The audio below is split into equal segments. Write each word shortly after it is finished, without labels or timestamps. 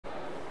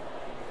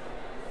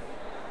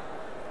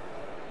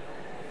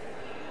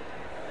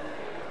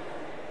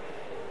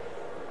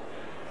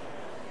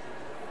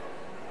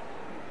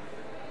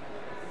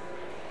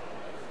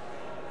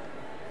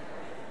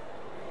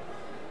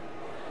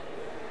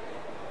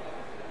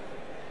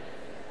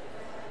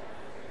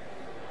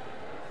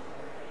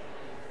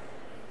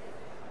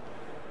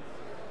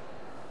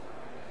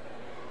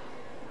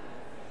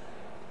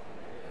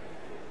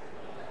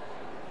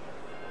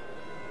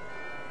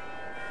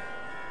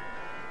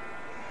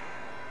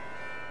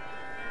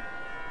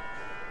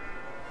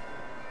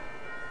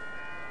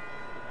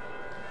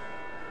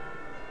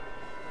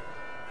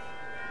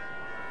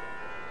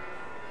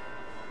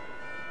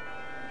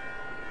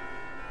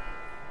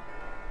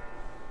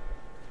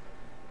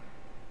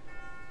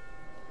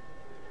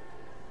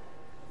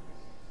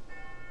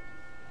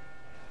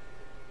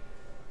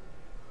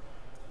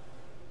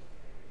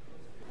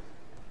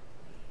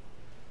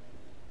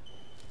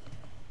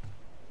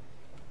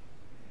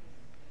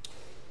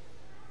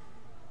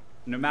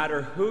No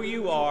matter who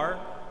you are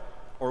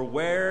or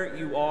where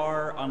you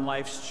are on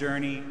life's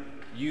journey,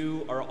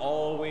 you are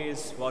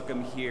always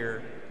welcome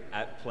here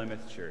at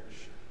Plymouth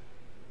Church.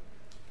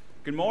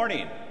 Good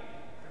morning.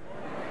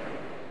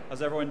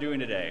 How's everyone doing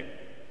today?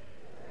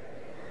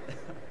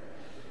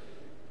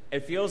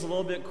 It feels a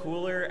little bit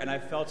cooler, and I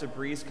felt a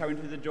breeze coming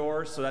through the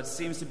door, so that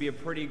seems to be a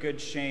pretty good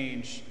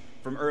change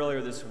from earlier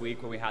this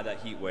week when we had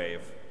that heat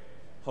wave.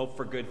 Hope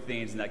for good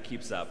things, and that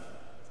keeps up.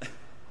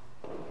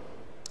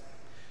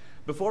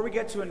 Before we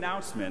get to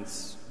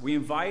announcements, we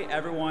invite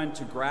everyone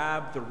to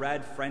grab the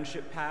red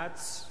friendship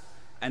pads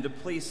and to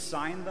please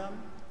sign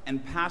them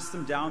and pass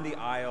them down the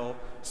aisle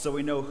so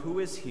we know who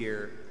is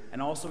here,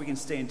 and also we can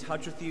stay in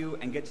touch with you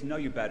and get to know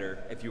you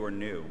better if you are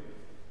new.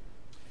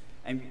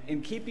 And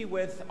in keeping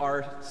with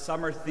our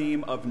summer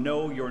theme of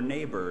Know Your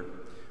Neighbor,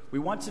 we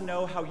want to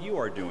know how you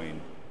are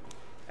doing.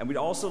 And we'd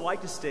also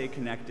like to stay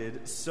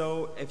connected,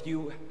 so if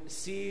you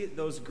see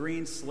those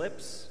green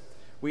slips,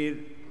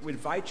 we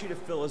invite you to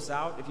fill us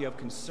out if you have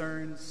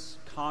concerns,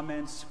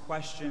 comments,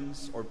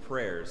 questions, or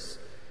prayers.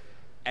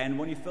 And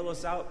when you fill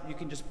us out, you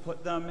can just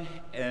put them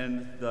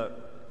in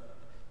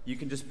you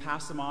can just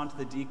pass them on to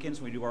the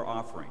deacons when we do our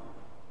offering.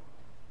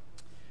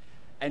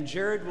 And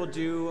Jared will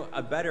do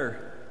a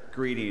better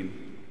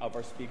greeting of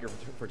our speaker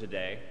for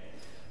today,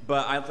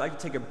 but I'd like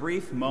to take a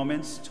brief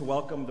moment to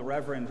welcome the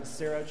Reverend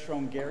Sarah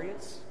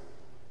Trongarius,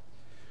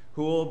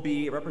 who will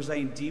be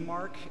representing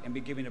DMARC and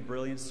be giving a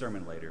brilliant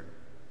sermon later.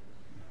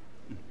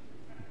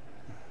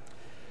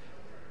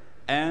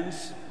 And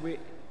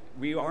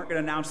we aren't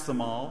going to announce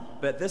them all,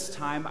 but at this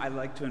time I'd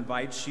like to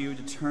invite you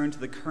to turn to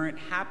the current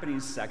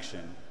happenings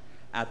section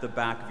at the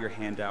back of your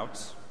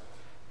handouts.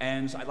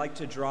 And I'd like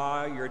to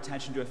draw your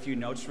attention to a few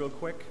notes real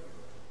quick.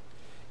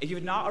 If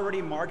you've not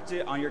already marked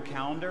it on your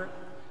calendar,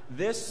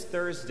 this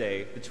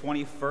Thursday, the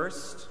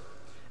 21st,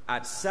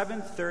 at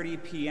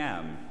 7:30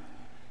 p.m.,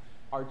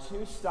 our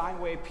two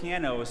Steinway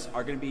pianos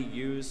are going to be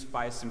used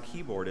by some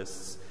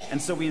keyboardists,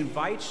 and so we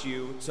invite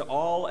you to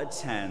all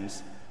attend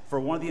for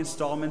one of the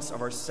installments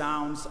of our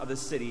Sounds of the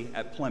City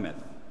at Plymouth.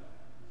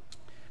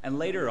 And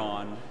later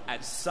on,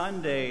 at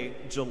Sunday,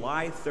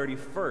 July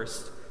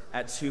 31st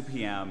at 2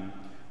 p.m.,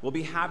 we'll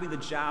be having the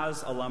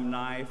jazz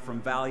alumni from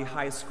Valley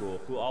High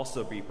School who will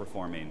also be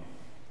performing.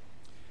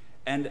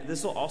 And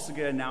this will also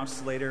get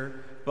announced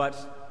later,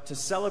 but to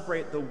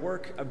celebrate the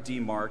work of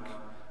DMARC,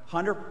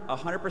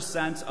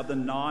 100% of the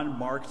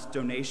non-marked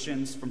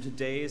donations from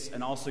today's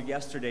and also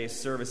yesterday's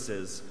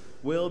services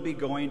will be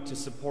going to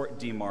support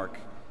DMARC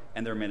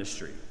and their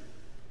ministry.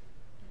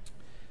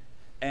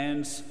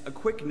 And a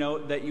quick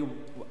note that you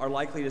are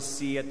likely to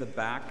see at the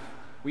back: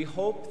 we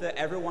hope that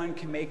everyone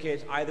can make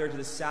it either to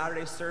the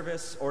Saturday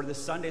service or the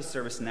Sunday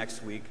service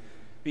next week,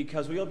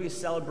 because we will be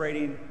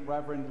celebrating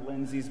Reverend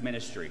Lindsey's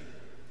ministry.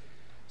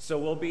 So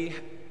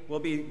we'll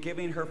be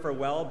giving her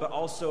farewell, but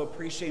also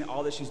appreciating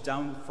all that she's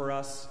done for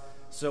us.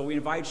 So we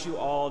invite you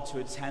all to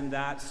attend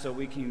that so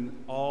we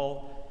can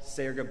all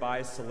say our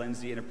goodbyes to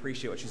Lindsey and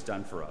appreciate what she's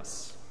done for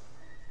us.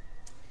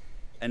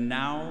 And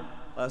now,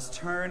 let's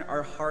turn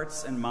our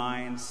hearts and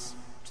minds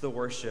to the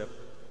worship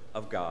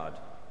of God.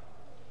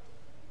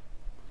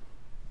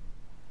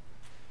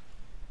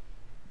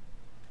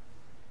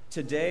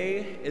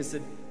 Today is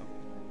the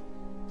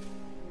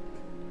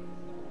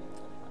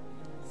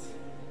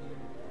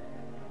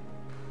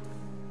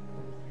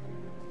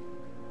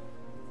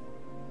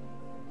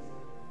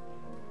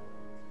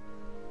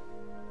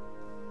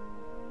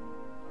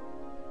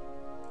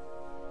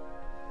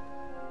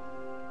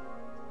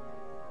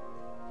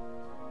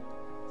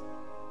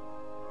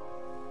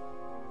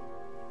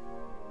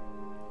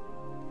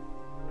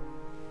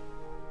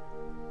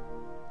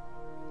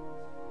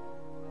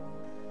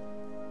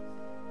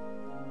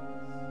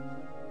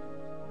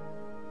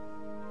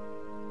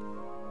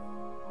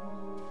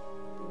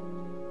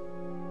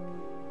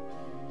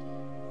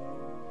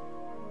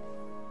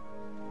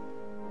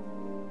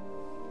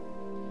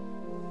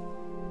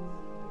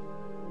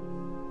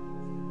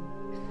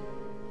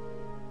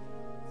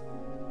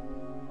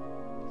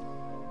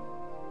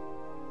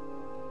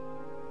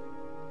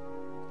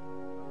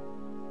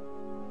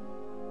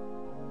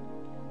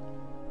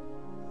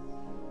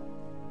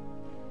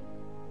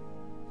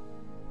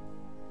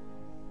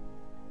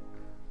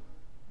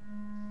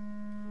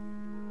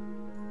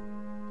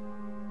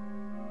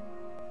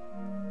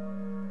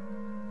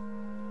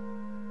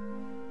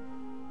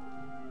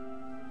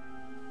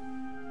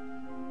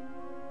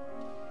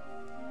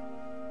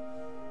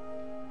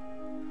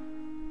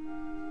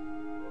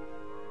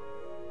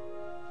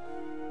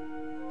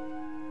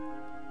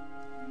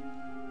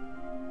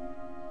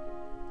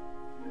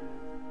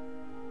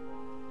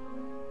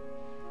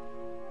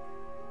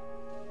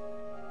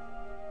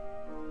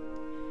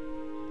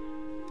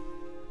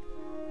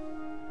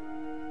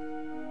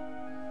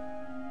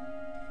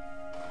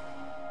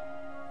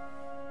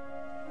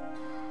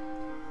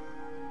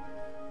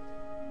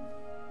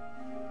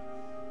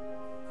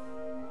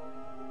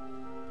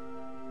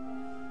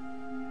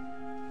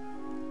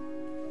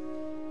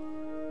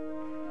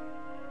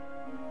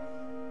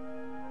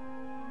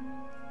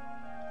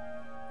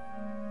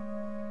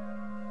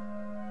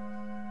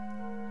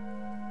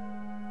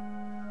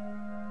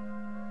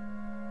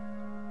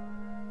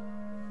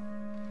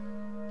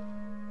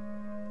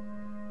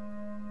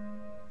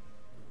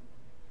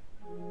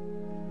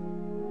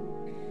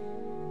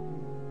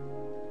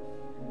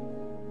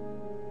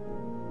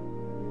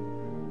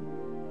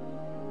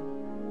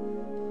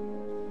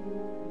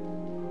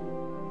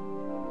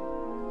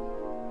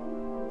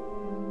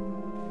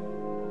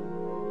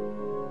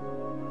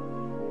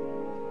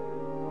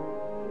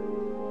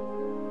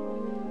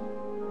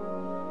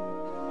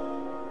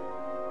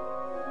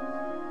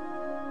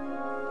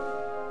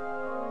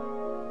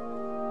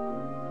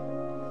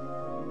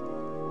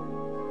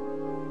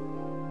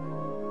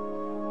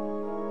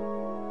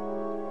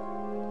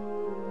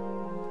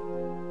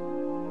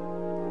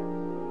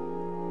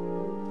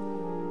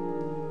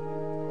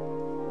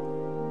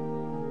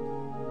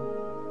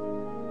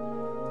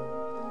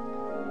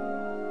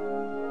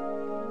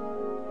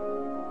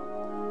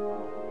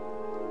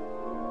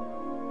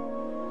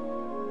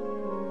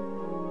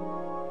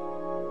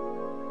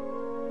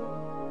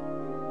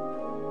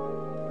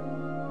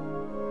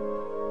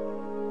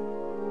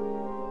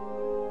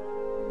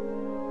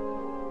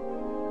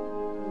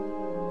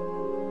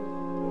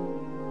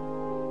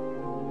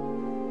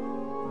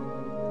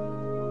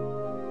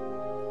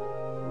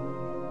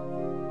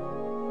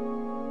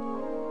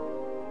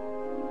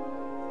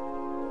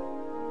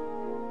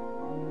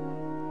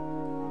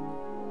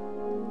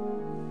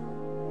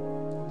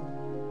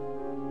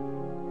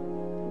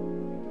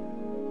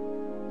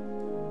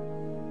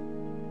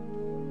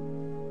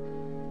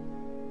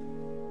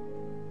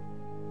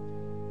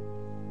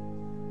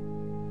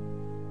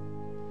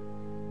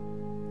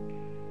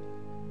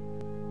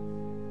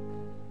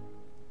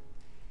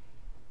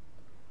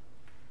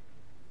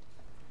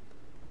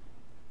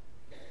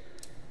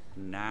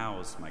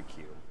Now's my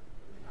cue.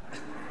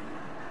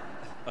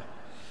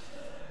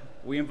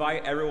 We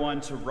invite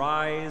everyone to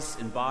rise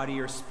in body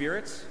or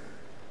spirit.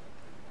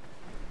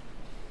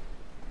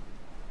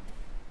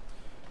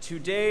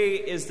 Today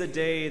is the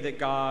day that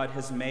God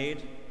has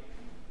made.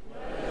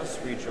 Let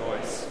us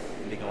rejoice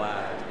and be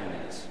glad in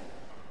it.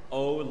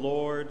 O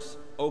Lord,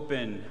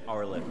 open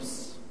our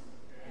lips.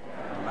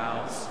 Our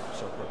mouths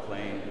shall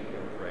proclaim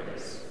your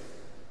praise.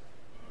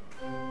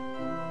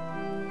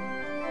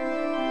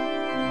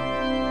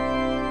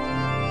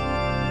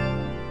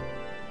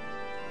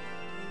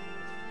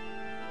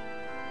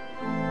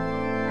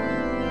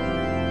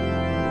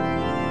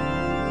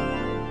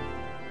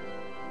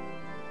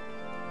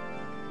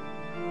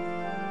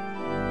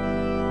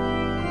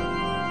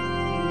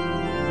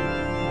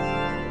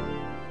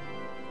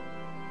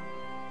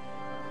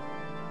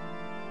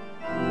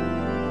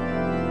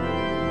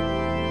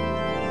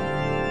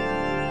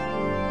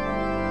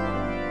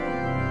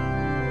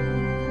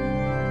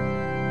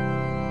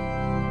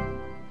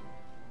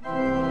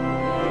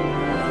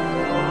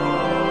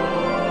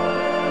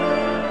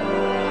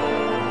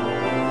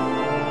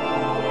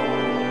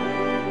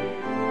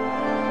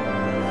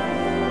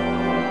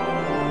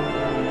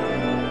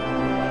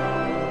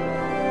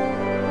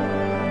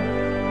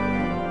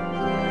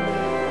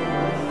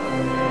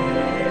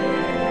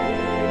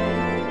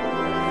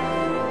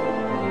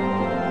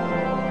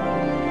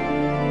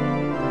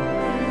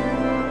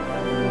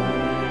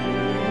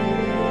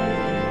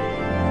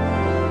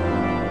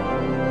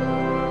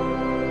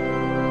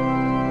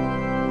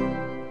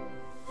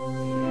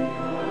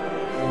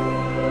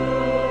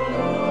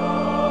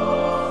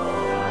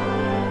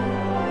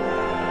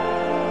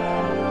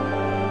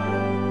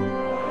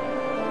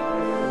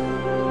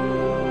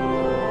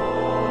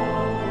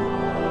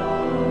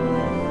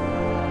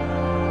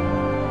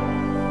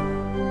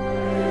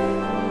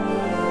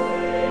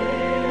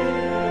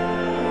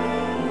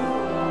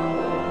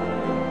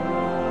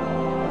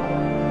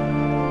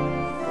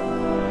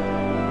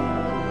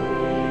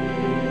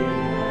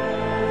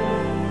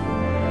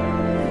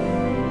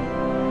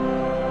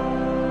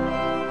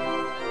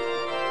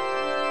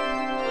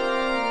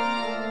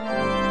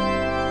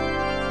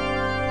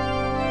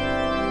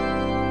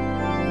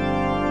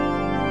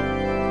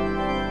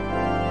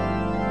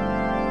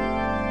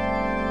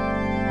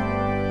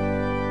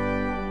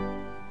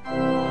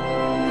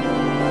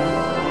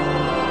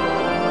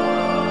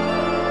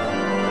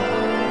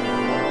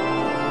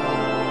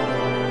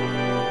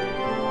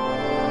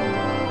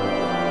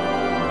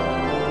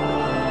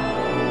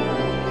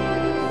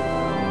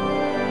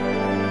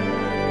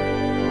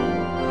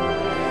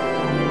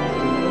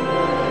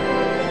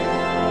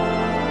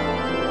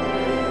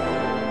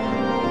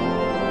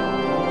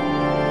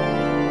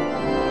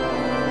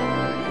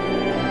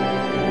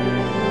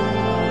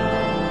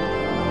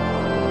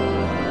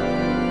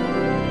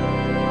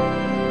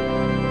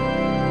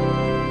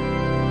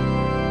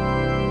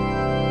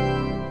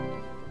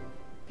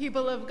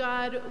 People of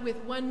God, with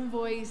one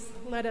voice,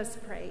 let us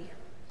pray.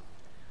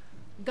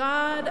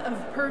 God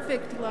of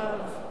perfect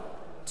love,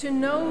 to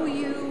know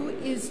you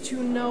is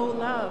to know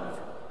love.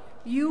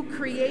 You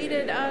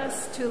created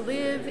us to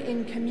live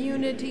in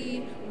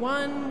community,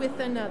 one with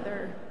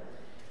another.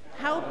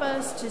 Help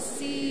us to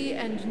see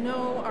and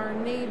know our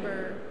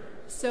neighbor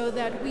so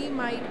that we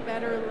might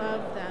better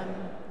love them,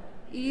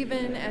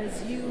 even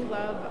as you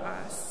love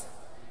us.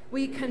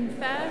 We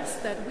confess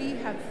that we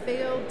have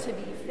failed to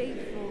be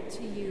faithful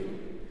to you.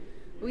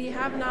 We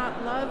have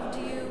not loved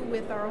you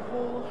with our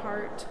whole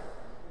heart.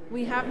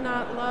 We have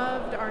not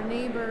loved our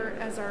neighbor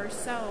as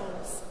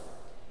ourselves.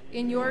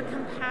 In your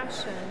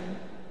compassion,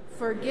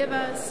 forgive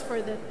us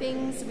for the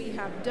things we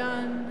have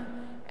done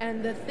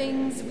and the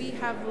things we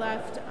have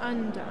left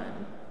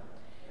undone.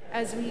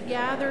 As we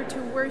gather to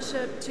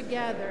worship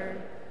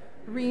together,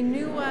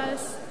 renew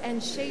us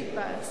and shape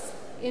us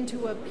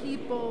into a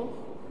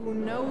people who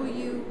know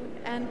you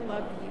and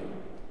love you.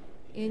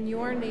 In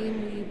your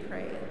name we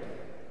pray.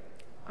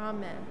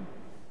 Amen.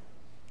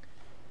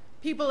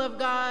 People of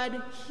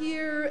God,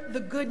 hear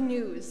the good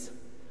news.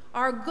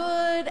 Our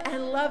good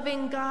and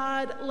loving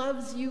God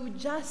loves you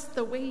just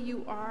the way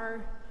you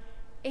are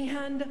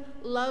and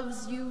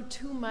loves you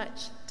too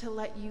much to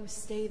let you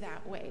stay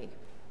that way.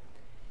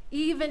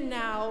 Even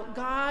now,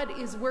 God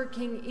is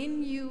working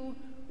in you,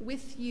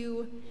 with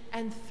you,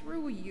 and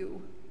through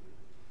you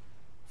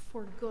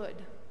for good.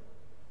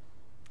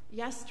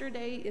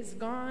 Yesterday is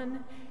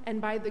gone,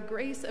 and by the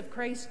grace of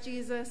Christ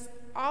Jesus,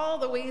 all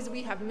the ways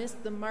we have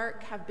missed the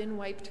mark have been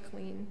wiped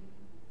clean.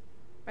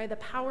 By the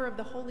power of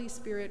the Holy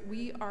Spirit,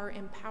 we are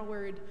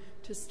empowered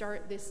to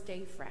start this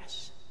day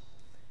fresh.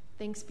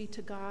 Thanks be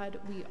to God,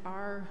 we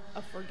are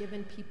a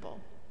forgiven people.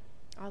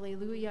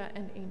 Alleluia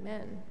and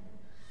amen.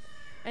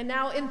 And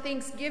now in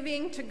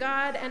thanksgiving to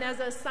God and as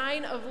a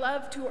sign of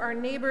love to our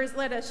neighbors,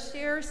 let us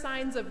share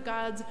signs of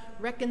God's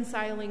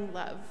reconciling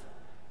love.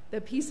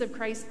 The peace of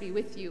Christ be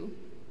with you.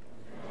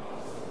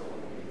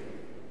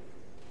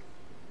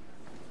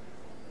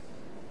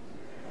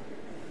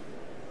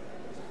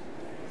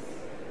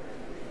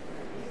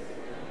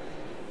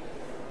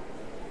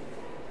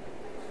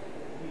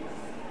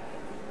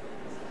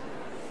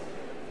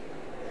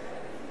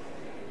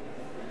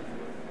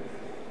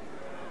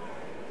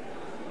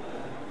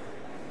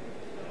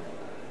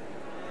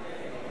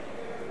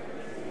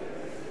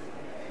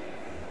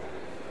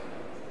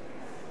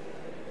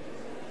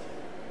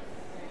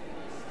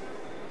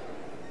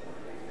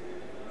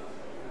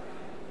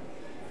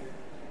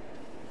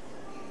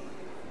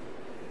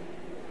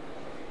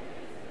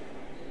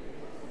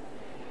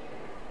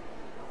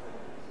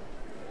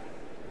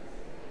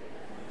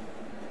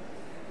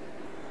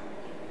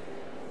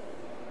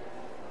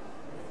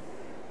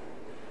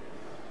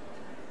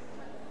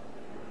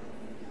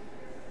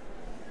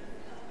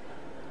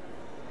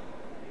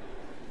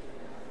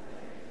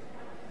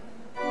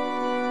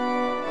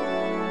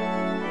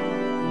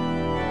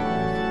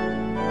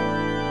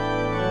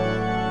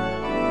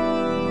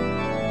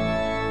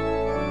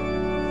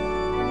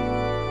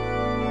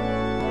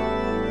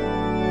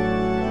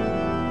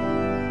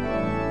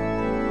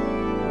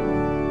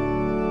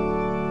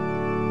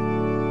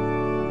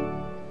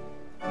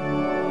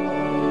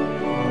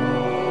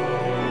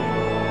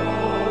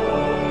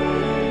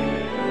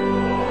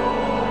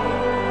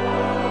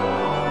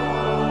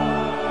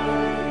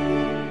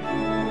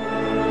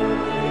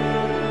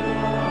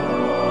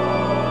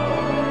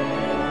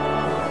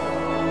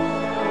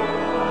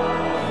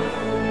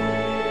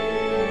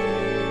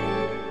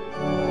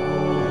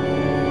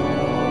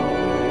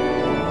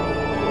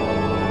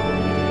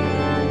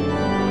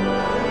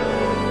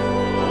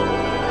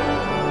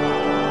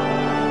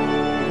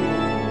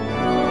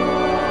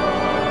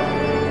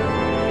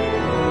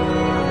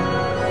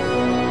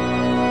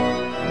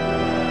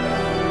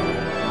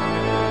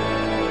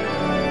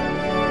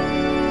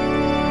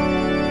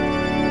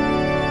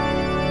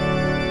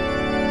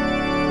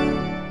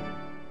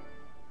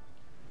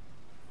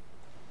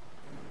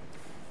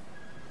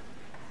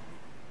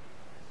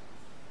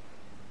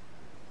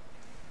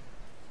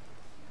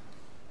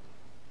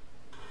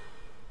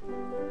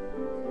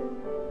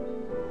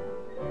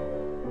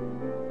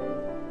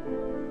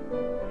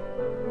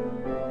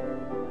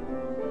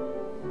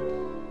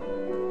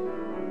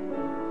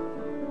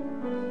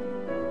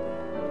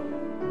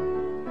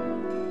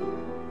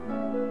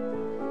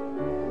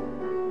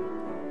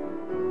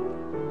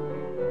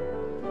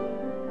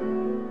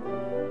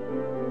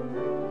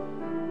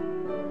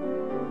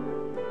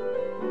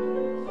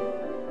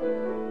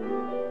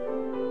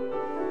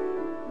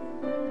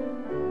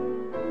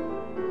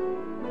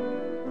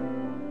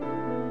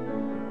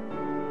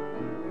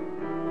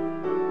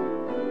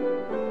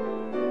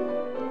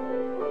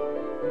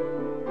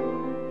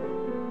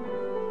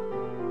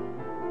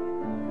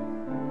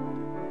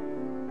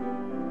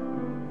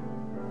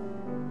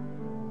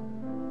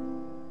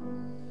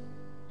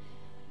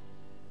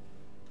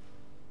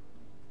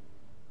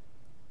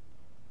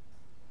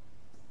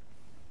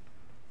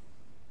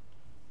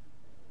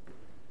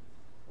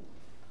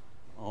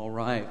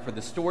 right, for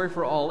the story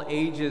for all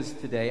ages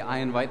today, I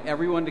invite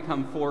everyone to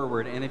come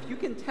forward. And if you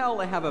can tell,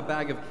 I have a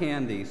bag of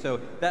candy, so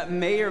that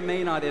may or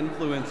may not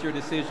influence your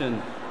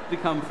decision to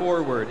come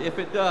forward. If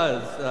it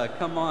does,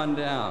 come on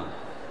down.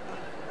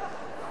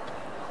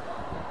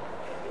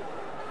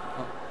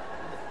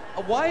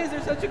 Why is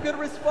there such a good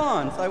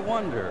response? I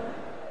wonder.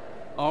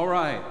 All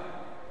right.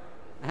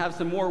 I have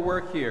some more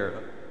work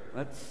here.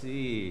 Let's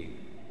see.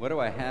 What do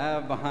I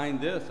have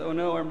behind this? Oh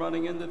no, I'm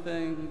running into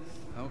things.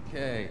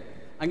 Okay.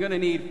 I'm going to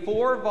need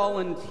 4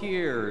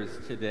 volunteers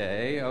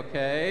today,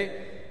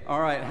 okay?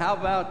 All right. How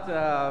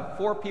about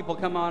 4 people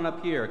come on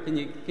up here? Can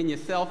you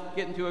get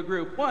into a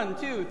group? 1,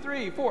 2,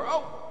 3, 4.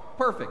 Oh,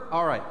 perfect.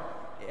 All right.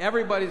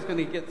 Everybody's going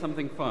to get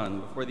something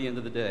fun before the end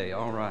of the day.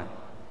 All right.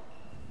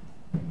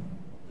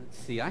 Let's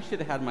see. I should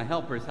have had my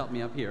helpers help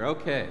me up here.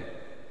 Okay.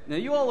 Now,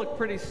 you all look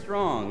pretty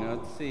strong.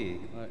 Let's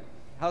see.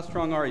 How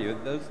strong are you?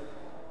 Those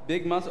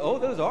big muscles? Oh,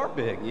 those are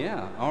big.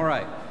 Yeah. All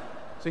right.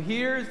 So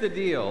here's the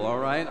deal, all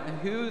right?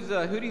 Who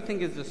do you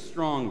think is the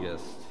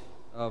strongest?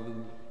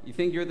 You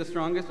think you're the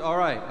strongest? All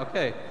right.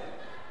 Okay.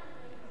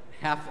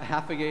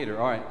 Half a gator.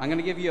 All right. I'm going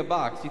to give you a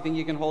box. You think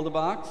you can hold a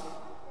box?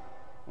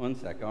 1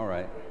 sec. All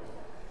right.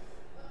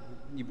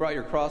 You brought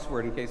your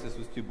crossword in case this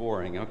was too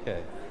boring.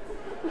 Okay.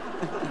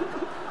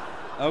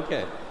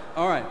 Okay.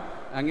 All right.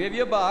 I'm going to give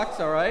you a box,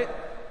 all right?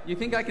 You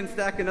think I can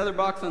stack another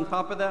box on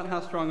top of that?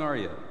 How strong are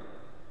you?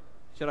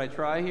 Should I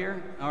try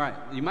here? All right.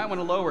 You might want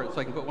to lower it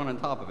so I can put one on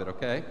top of it,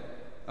 okay?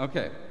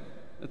 Okay.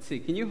 Let's see.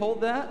 Can you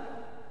hold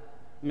that?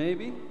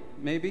 Maybe?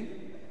 Maybe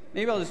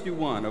I'll just do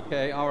one,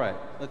 okay? All right.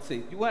 Let's see.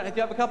 Do you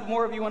have a couple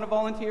more of you want to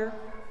volunteer?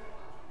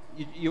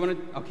 You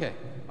want to? Okay.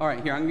 All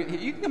right. Here,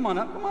 you can come on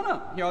up. Come on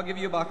up. Here, I'll give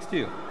you a box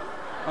too.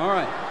 All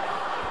right.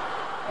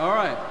 All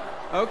right.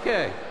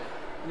 Okay.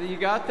 You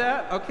got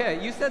that?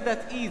 Okay. You said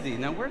that's easy.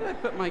 Now, where did I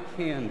put my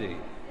candy?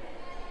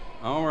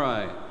 All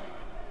right.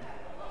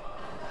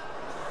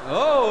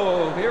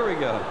 Oh, here we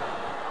go.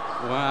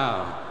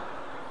 Wow.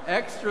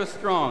 Extra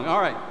strong.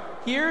 All right.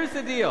 Here's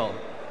the deal.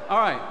 All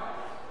right.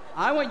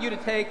 I want you to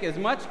take as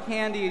much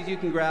candy as you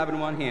can grab in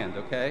one hand,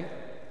 okay?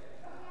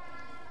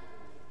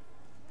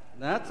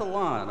 That's a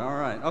lot. All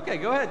right. Okay,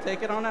 go ahead.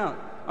 Take it on out.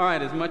 All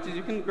right. As much as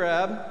you can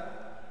grab.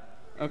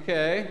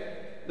 Okay.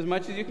 As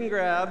much as you can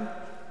grab.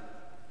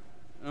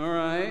 All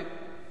right.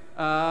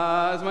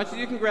 As much as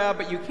you can grab,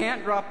 but you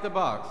can't drop the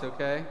box,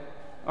 okay?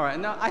 All right.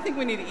 Now, I think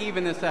we need to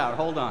even this out.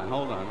 Hold on.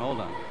 All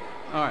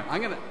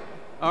right.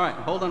 All right.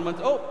 Hold on.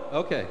 Oh,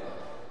 okay.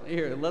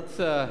 Here, let's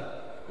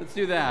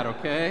do that,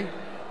 okay?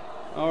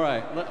 All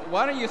right.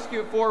 Why don't you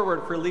scoot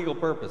forward for legal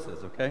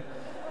purposes, okay?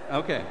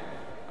 Okay.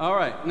 All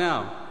right.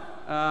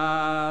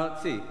 Now,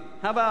 let's see.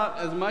 How about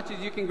as much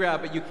as you can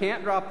grab, but you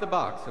can't drop the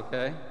box,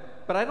 okay?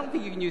 But I don't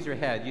think you can use your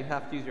head. You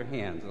have to use your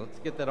hands. Let's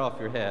get that off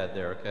your head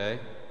there, okay?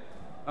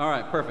 All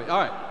right, perfect.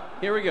 All right,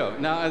 here we go.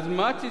 Now, as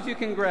much as you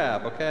can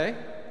grab, okay?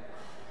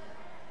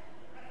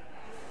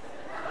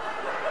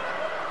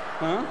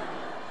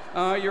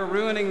 Huh? You're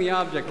ruining the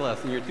object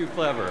lesson. You're too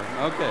clever.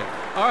 Okay.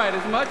 All right,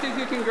 as much as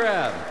you can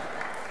grab.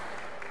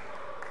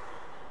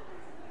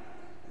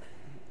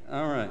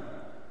 All right.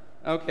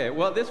 Okay,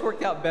 well, this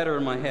worked out better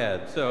in my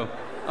head. So,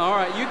 all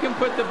right, you can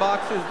put the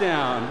boxes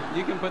down.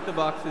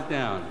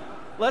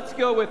 Let's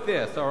go with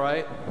this, all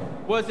right?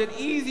 Was it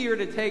easier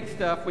to take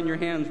stuff when your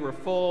hands were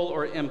full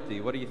or empty?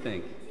 What do you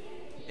think?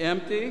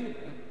 Empty?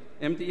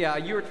 Empty, yeah,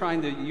 you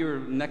were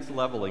next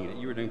leveling it.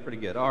 You were doing pretty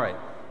good. All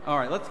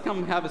right, let's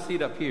come have a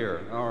seat up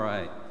here. All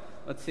right.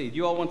 Let's see, do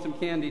you all want some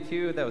candy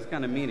too? That was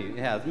kind of mean.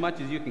 Yeah, as much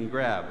as you can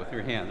grab with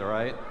your hand, all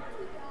right?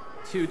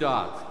 2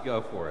 dots,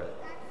 go for it.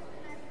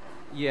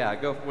 Yeah,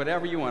 go for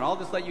whatever you want. I'll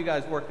just let you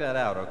guys work that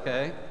out,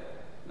 okay?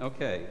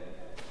 Okay.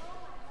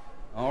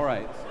 All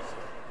right.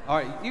 All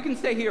right, you can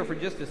stay here for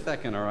just a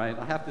second, all right?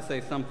 I have to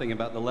say something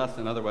about the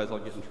lesson, otherwise I'll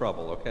get in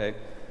trouble, okay?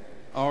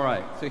 All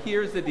right, so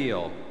here's the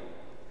deal.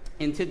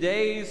 In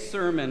today's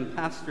sermon,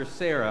 Pastor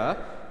Sarah,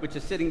 which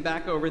is sitting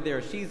back over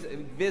there, she's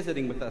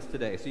visiting with us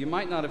today, so you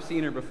might not have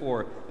seen her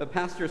before, but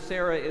Pastor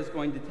Sarah is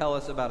going to tell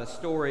us about a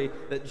story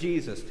that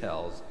Jesus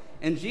tells.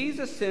 And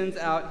Jesus sends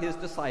out his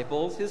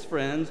disciples, his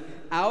friends,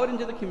 out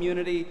into the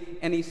community,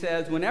 and he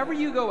says, whenever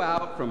you go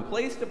out from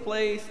place to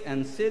place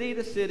and city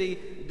to city,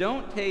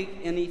 don't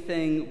take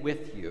anything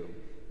with you.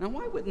 Now,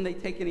 why wouldn't they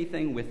take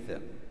anything with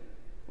them?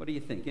 What do you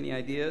think? Any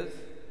ideas?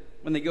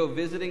 When they go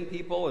visiting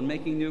people and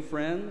making new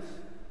friends?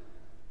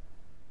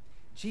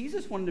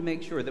 Jesus wanted to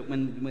make sure that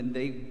when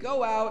they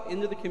go out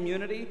into the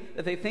community,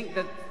 that they think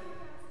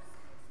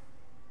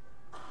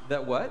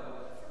that what?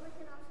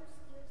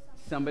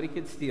 Somebody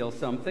could steal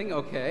something,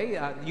 okay.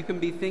 You can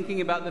be thinking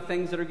about the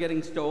things that are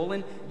getting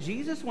stolen.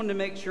 Jesus wanted to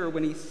make sure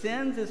when he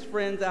sends his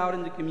friends out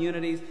into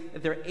communities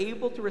that they're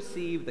able to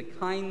receive the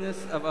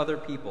kindness of other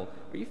people.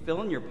 Are you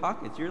filling your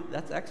pockets?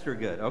 That's extra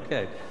good,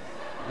 okay.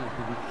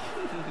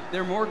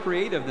 They're more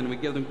creative than we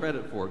give them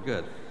credit for,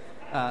 good.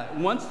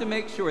 wants to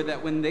make sure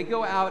that when they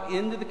go out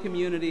into the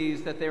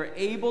communities that they're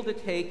able to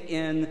take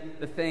in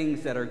the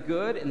things that are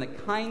good and the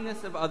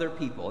kindness of other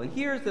people. And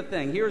here's the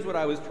thing. Here's what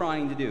I was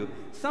trying to do.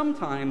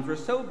 Sometimes we're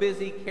so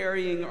busy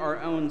carrying our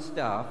own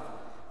stuff,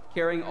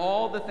 carrying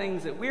all the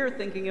things that we're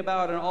thinking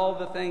about and all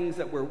the things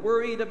that we're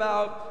worried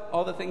about,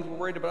 all the things we're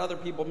worried about other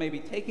people maybe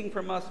taking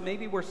from us.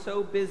 Maybe we're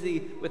so busy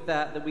with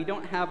that we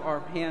don't have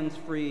our hands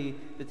free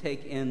to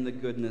take in the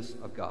goodness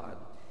of God.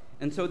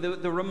 And so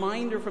the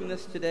reminder from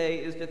this today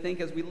is to think,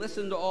 as we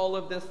listen to all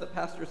of this that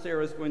Pastor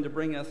Sarah is going to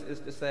bring us,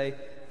 is to say,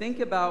 think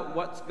about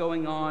what's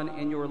going on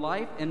in your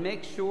life and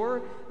make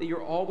sure that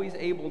you're always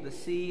able to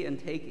see and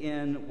take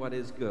in what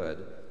is good.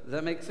 Does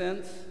that make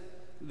sense?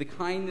 The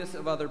kindness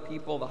of other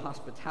people, the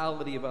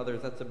hospitality of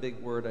others, that's a big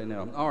word, I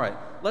know. All right,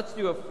 let's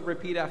do a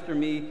repeat after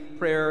me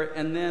prayer,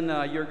 and then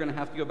you're going to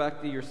have to go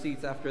back to your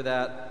seats after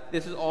that.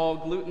 This is all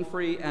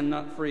gluten-free and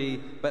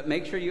nut-free, but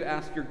make sure you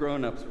ask your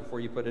grown-ups before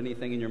you put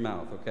anything in your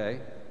mouth, okay?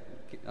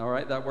 All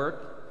right, that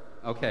work?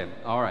 Okay,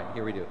 all right,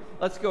 here we do.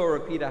 Let's go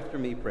repeat after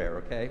me prayer,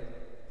 okay?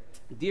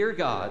 Dear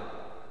God,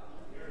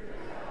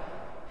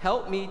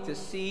 help me to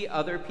see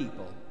other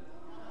people.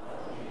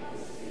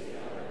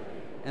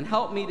 And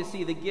help me to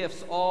see the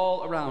gifts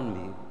all around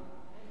me.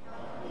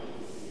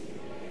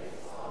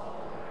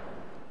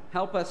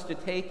 Help us to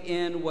take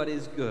in what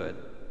is good.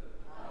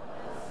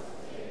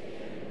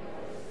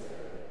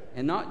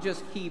 And not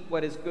just keep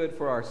what is good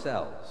for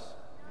ourselves,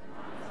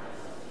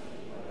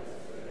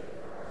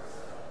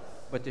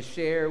 but to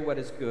share what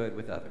is good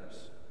with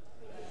others.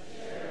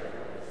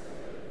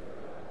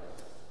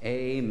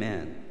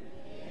 Amen.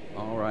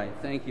 All right,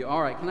 thank you.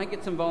 All right, can I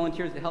get some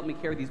volunteers to help me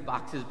carry these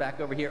boxes back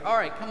over here? All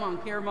right, come on,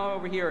 carry them all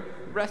over here.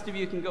 The rest of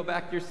you can go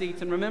back to your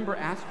seats. And remember,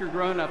 ask your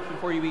grown-ups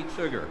before you eat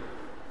sugar.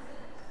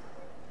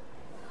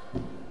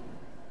 Over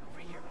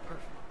here,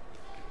 perfect.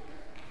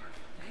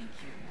 Thank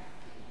you.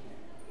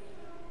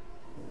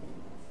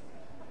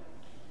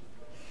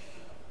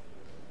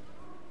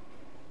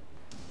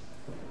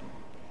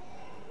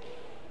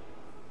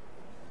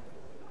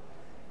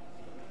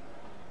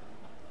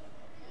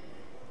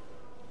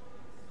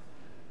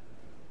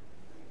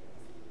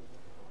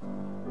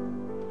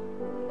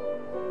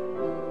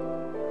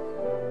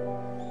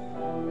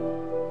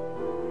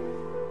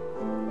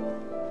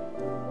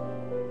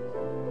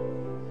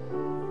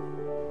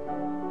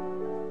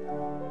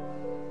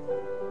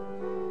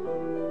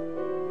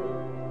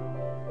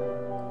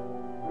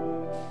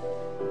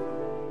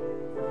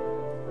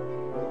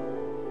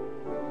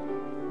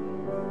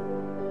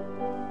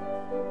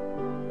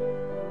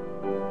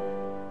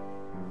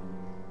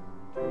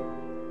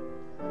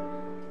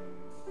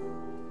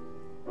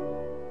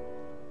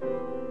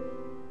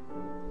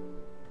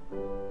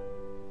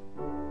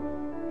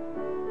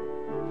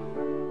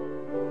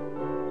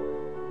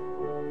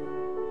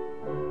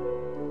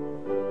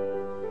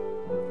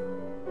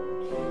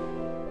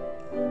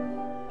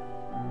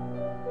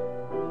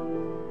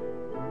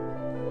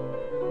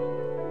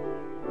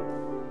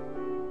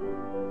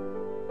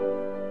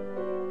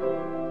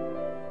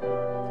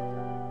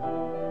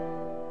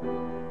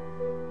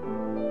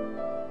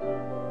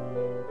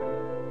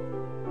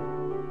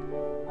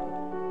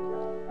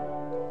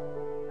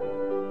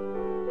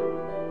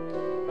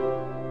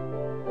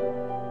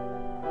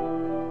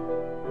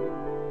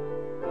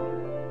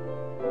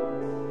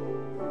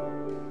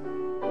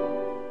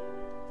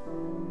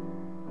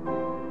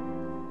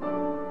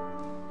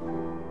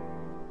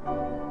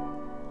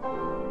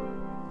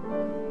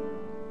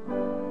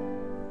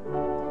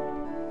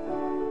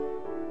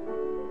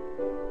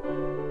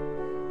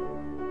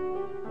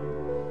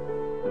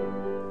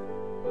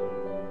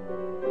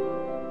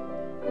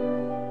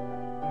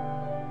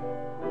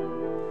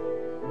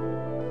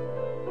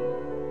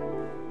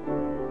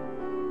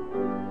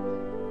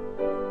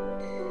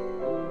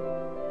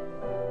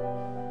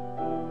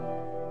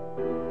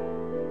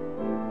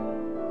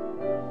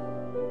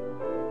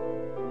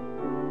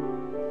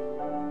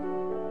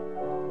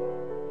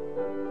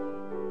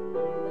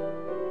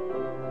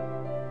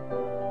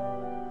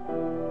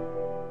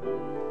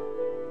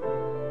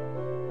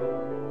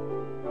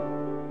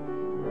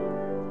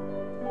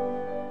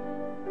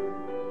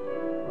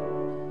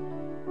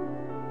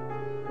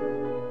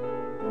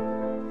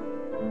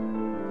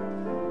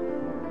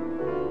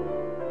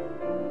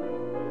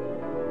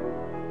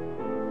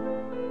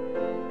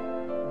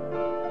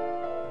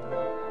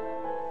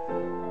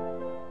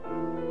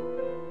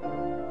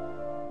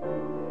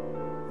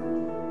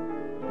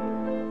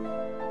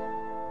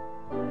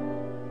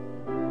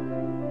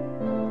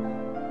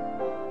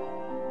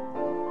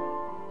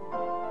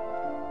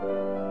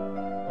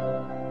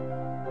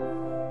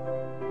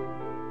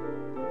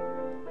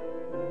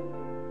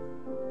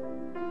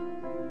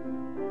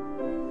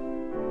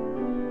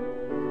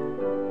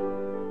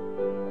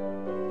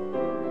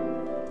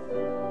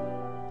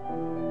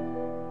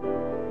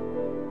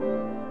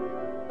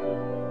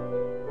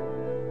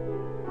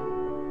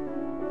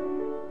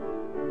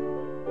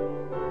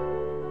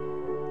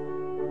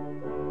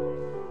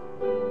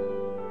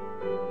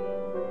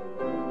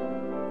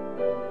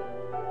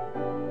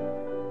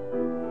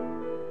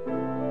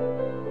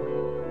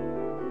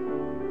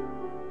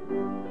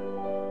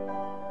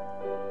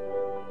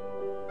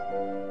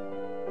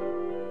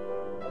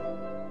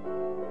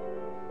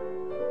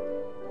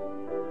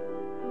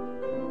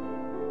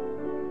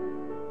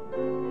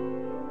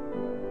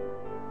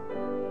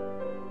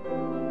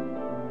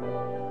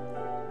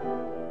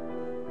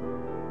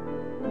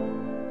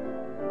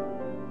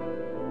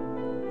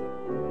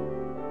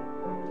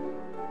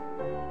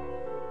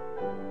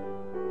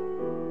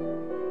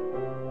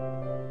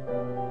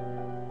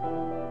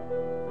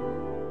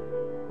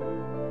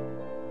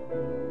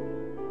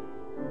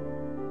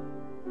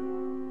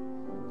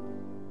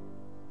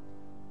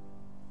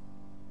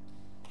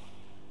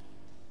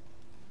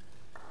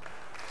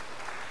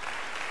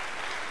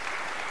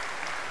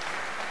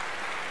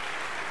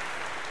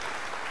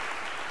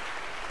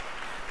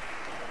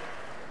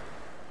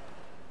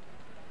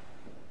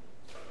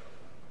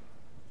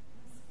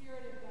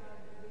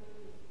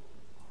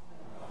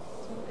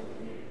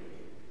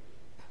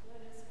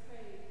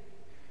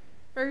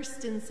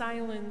 First, in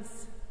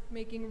silence,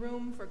 making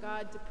room for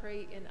God to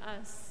pray in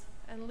us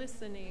and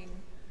listening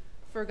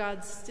for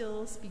God's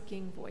still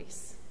speaking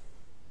voice.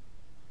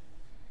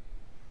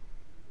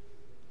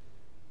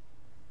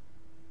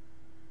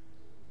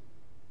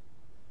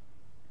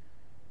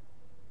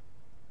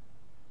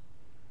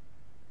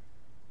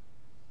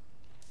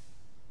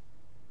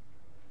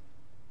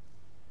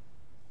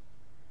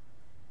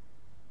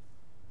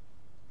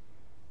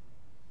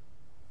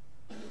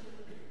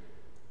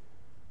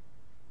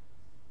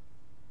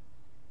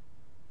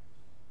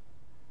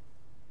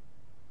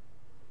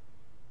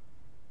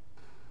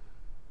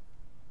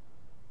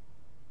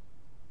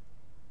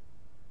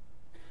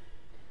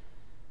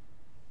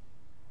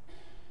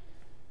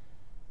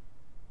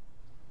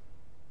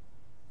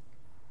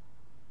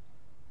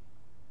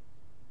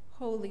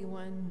 Holy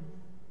One,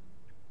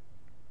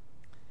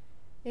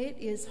 it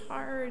is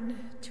hard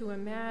to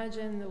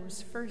imagine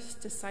those first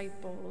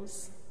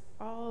disciples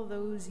all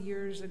those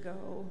years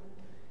ago,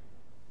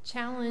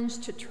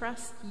 challenged to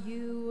trust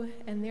you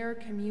and their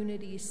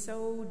community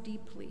so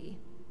deeply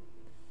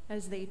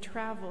as they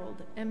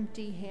traveled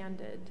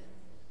empty-handed.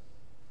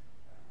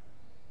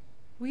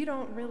 We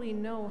don't really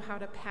know how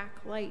to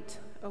pack light,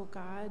 oh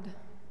God.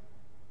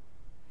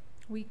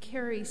 We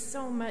carry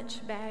so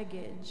much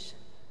baggage,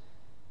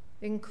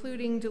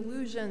 including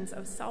delusions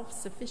of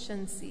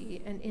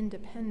self-sufficiency and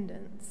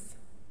independence.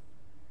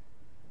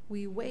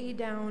 We weigh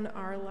down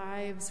our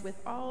lives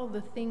with all the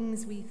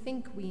things we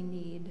think we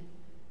need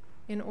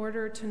in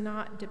order to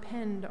not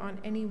depend on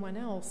anyone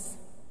else,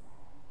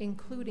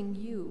 including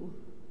you,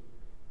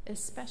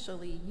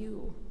 especially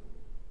you.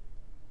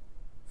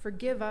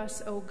 Forgive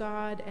us, O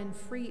God, and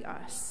free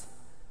us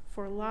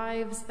for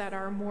lives that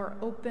are more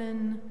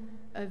open,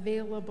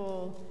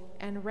 available,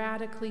 and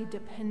radically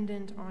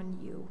dependent on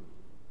you.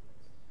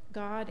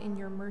 God, in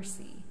your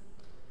mercy,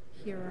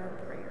 hear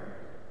our prayer.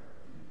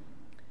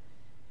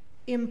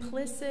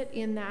 Implicit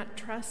in that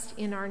trust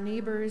in our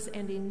neighbors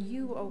and in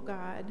you, O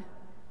God,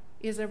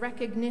 is a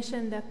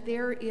recognition that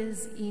there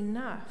is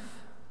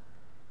enough.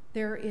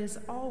 There is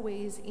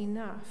always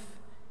enough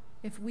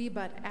if we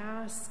but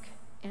ask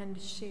and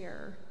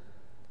share.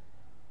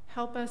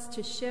 Help us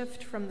to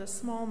shift from the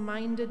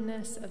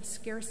small-mindedness of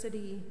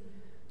scarcity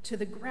to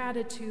the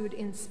gratitude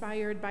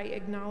inspired by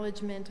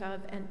acknowledgement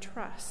of and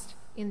trust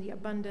in the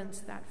abundance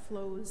that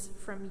flows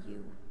from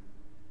you.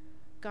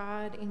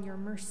 God, in your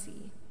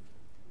mercy,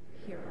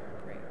 hear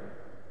our prayer.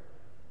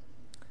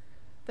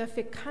 The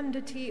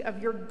fecundity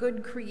of your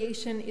good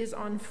creation is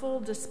on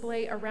full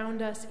display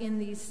around us in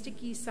these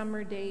sticky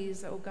summer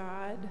days, O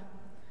God.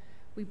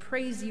 We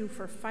praise you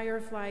for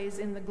fireflies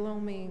in the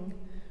gloaming,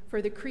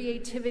 for the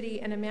creativity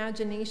and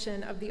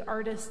imagination of the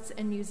artists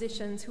and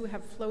musicians who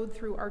have flowed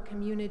through our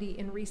community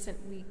in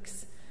recent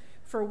weeks,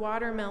 for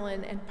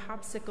watermelon and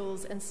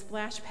popsicles and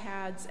splash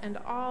pads and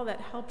all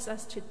that helps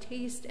us to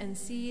taste and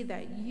see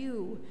that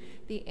you,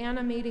 the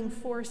animating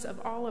force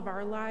of all of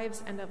our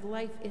lives and of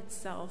life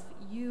itself,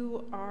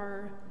 you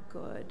are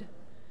good.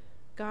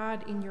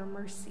 God, in your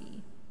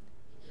mercy,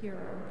 hear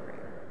our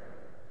prayer.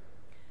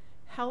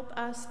 Help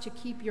us to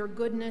keep your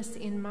goodness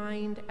in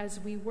mind as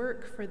we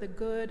work for the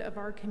good of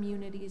our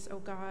communities, O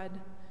God.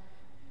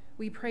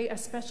 We pray a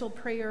special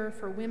prayer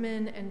for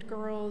women and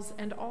girls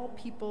and all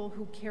people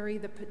who carry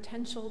the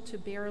potential to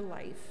bear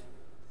life.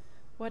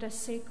 What a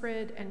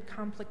sacred and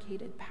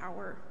complicated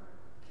power.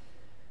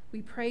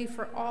 We pray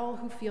for all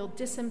who feel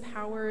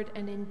disempowered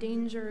and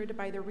endangered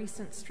by the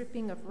recent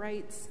stripping of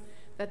rights,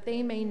 that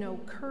they may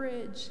know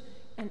courage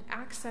and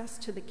access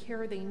to the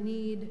care they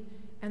need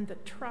and the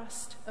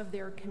trust of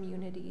their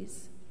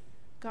communities.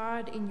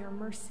 God, in your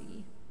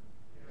mercy,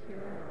 hear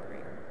our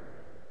prayer.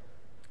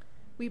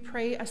 We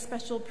pray a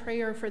special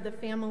prayer for the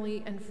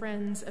family and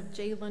friends of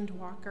Jayland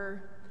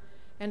Walker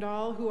and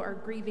all who are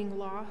grieving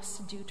loss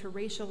due to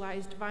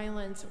racialized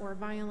violence or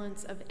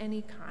violence of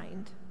any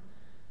kind.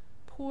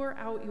 Pour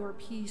out your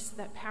peace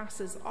that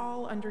passes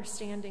all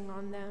understanding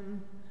on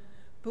them.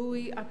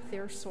 Buoy up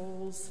their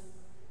souls.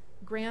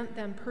 Grant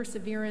them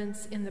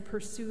perseverance in the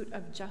pursuit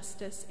of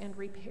justice and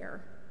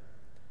repair.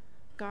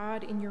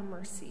 God, in your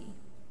mercy,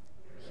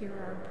 hear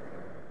our prayer.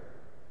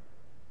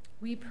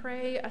 We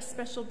pray a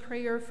special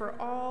prayer for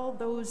all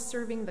those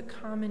serving the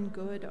common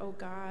good, O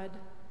God.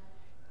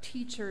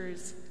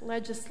 Teachers,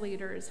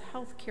 legislators,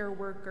 healthcare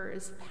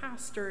workers,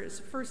 pastors,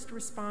 first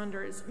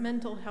responders,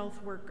 mental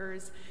health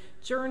workers,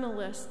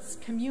 journalists,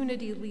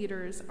 community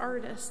leaders,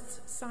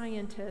 artists,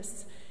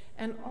 scientists,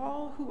 and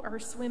all who are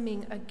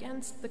swimming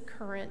against the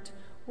current,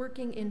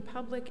 working in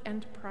public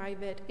and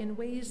private in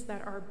ways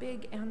that are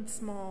big and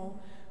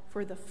small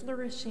for the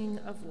flourishing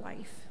of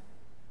life.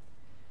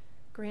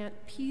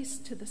 Grant peace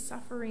to the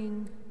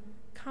suffering,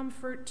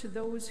 comfort to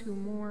those who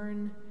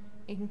mourn,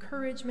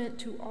 encouragement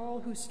to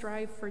all who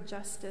strive for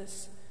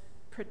justice,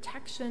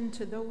 protection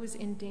to those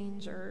in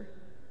danger,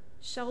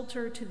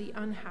 shelter to the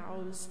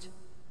unhoused,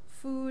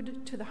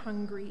 food to the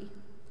hungry,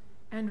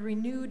 and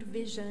renewed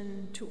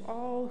vision to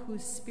all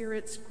whose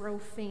spirits grow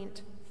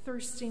faint,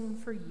 thirsting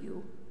for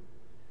you.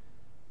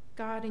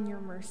 God, in your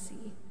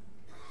mercy,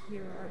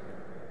 hear our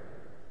prayer.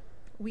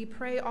 We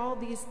pray all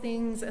these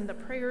things and the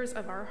prayers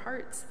of our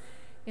hearts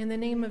in the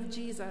name of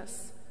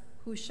Jesus,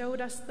 who showed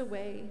us the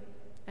way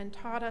and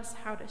taught us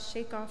how to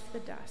shake off the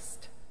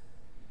dust.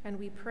 And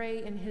we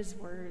pray in his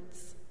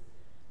words,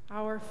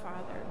 Our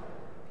Father,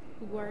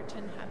 who art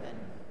in heaven,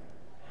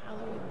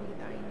 hallowed be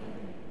thy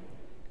name.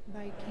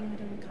 Thy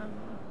kingdom come,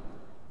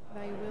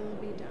 thy will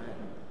be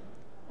done,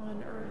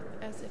 on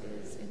earth as it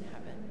is in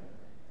heaven.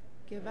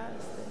 Give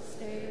us this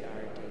day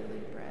our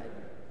daily bread,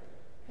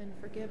 and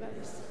forgive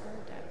us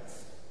our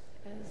debts,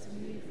 as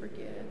we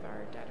forgive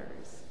our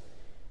debtors.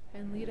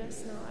 And lead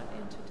us not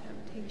into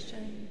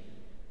temptation,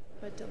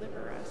 but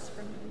deliver us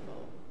from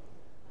evil.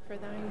 For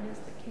thine is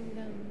the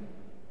kingdom,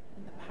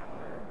 and the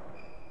power,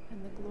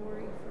 and the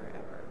glory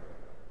forever.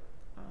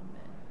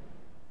 Amen.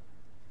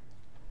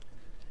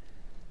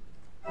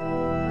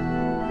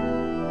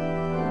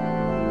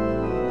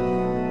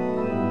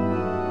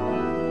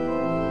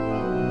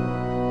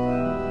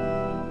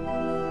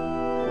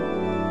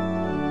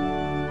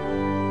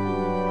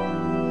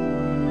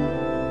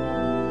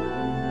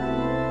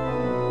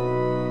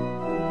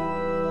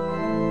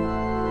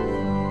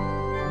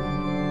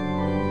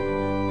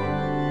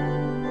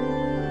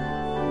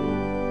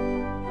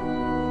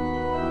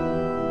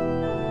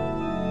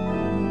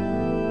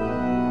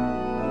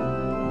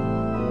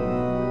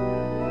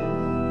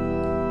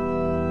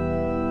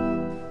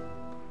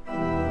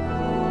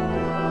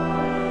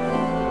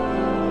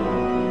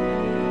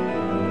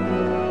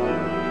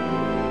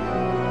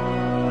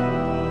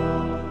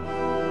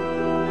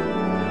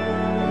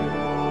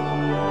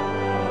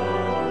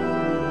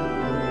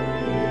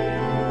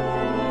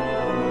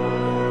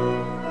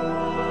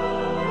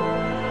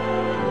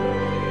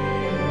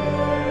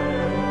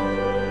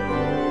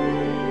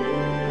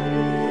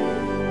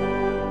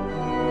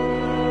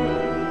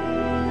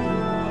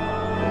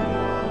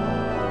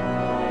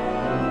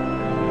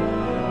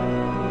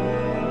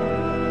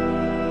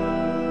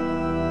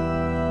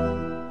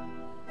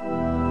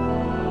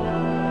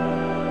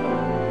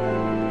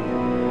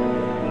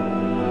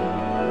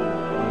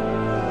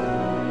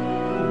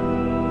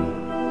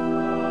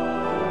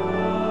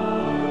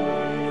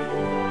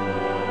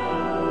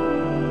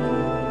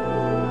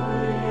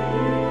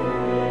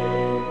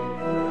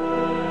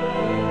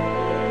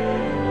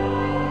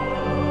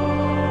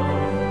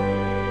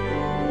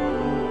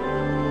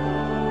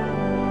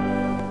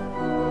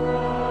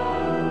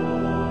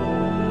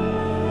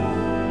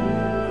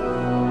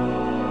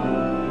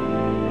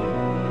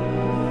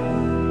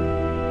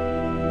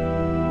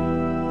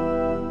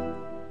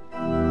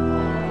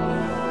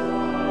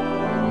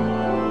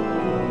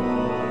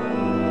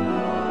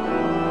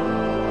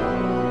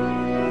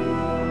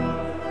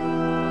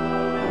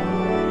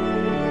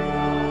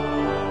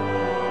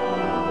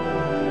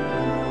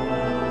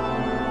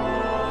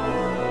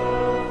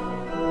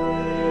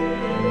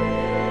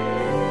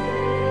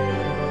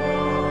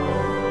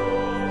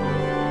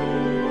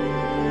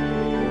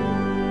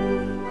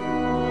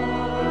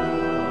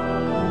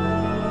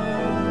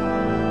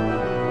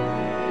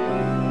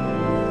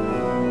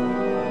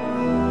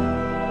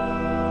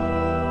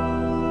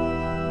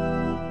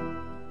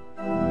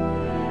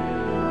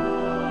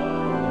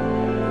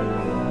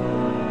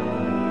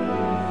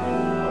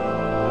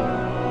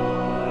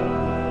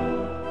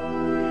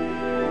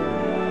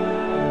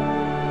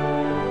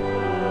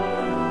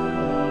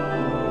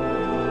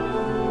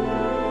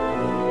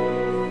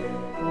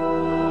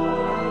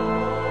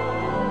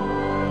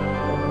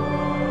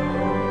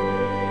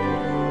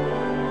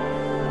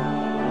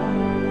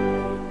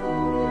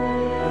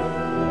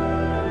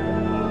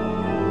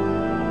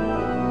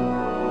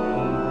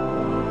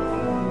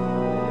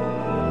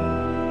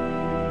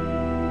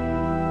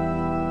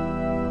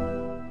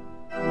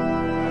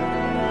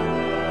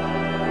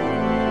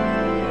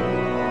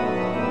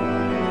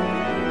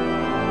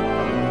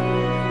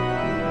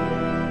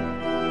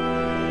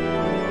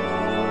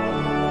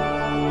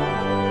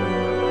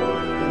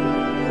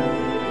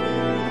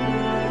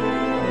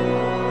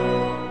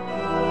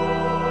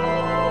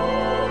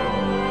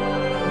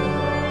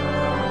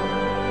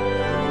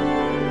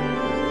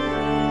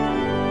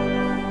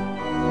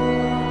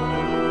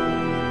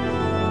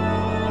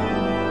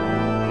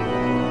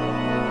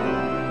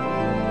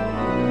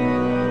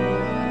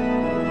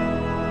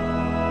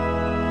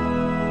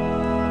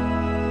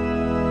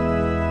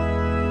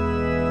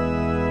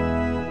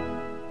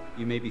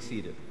 may be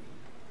seated.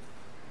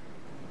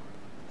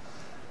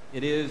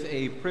 It is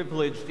a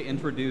privilege to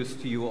introduce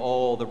to you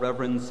all the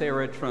Reverend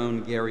Sarah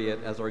Trone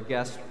Garriott as our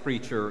guest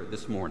preacher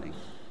this morning.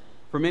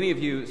 For many of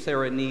you,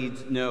 Sarah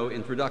needs no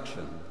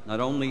introduction. Not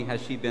only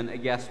has she been a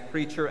guest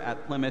preacher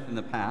at Plymouth in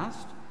the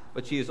past,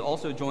 but she has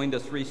also joined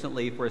us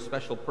recently for a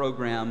special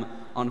program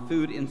on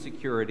food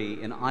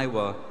insecurity in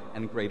Iowa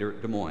and Greater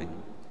Des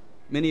Moines.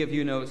 Many of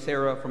you know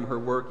Sarah from her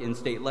work in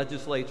state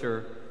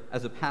legislature,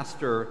 as a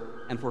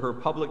pastor, and for her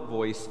public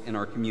voice in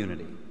our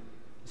community.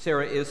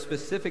 Sarah is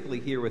specifically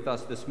here with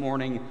us this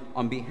morning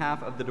on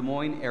behalf of the Des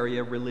Moines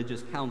Area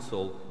Religious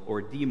Council,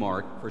 or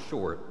DMARC for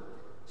short.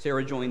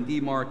 Sarah joined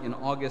DMARC in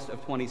August of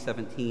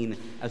 2017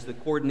 as the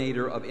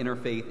coordinator of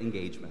interfaith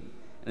engagement.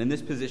 And in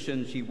this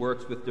position, she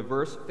works with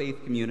diverse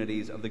faith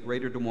communities of the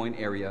greater Des Moines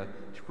area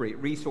to create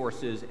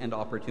resources and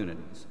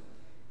opportunities.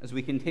 As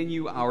we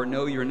continue our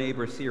Know Your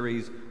Neighbor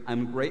series,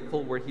 I'm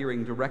grateful we're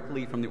hearing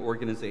directly from the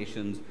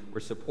organizations we're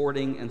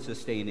supporting and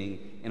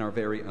sustaining in our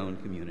very own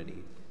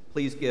community.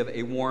 Please give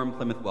a warm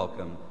Plymouth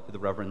welcome to the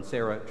Reverend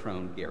Sarah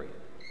Trone Gary.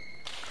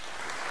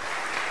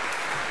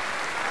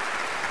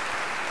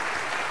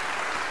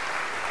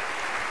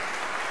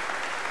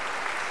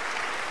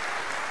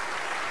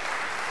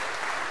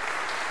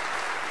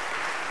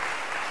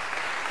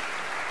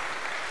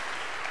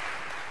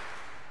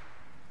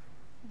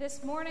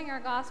 This morning our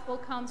gospel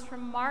comes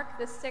from Mark,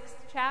 the 6th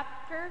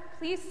chapter.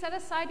 Please set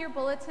aside your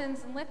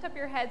bulletins and lift up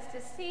your heads to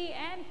see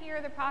and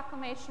hear the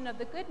proclamation of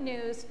the good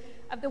news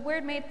of the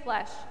Word made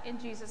flesh in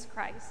Jesus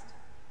Christ.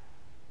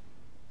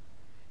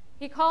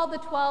 He called the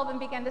 12 and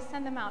began to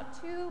send them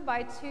out 2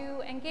 by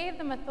 2 and gave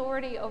them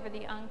authority over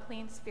the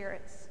unclean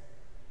spirits.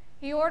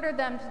 He ordered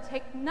them to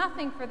take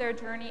nothing for their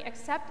journey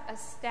except a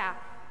staff.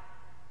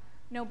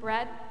 No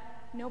bread,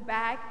 no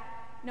bag,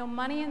 no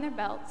money in their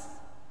belts,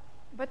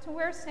 but to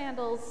wear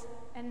sandals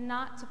and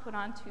not to put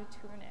on 2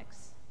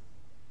 tunics.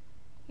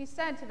 He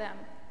said to them,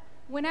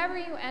 "Whenever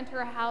you enter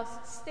a house,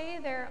 stay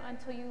there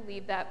until you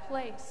leave that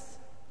place.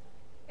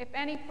 If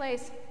any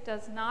place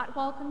does not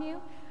welcome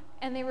you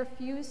and they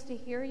refuse to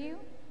hear you,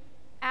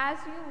 as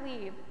you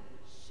leave,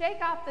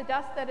 shake off the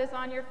dust that is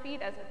on your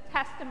feet as a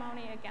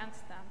testimony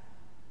against them."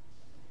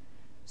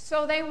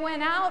 So they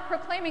went out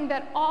proclaiming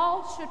that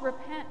all should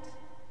repent.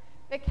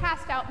 They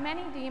cast out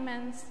many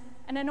demons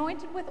and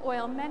anointed with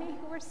oil many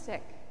who were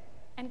sick,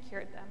 and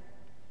cured them.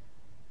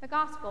 The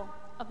Gospel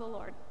of the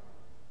Lord.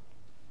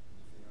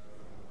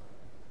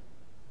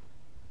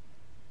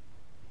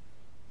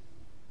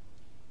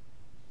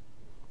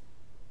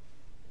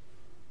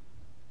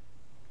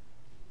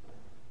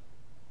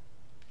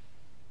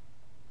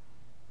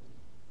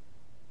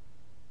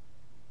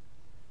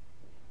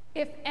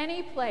 If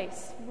any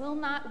place will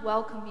not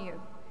welcome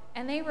you,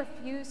 and they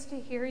refuse to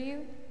hear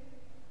you,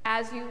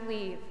 as you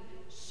leave,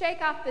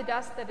 shake off the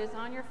dust that is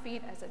on your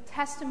feet as a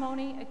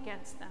testimony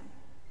against them.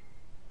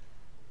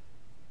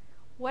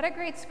 What a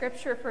great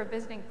scripture for a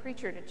visiting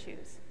preacher to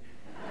choose.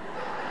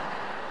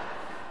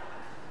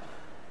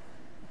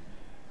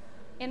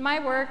 In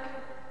my work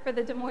for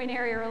the Des Moines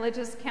Area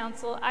Religious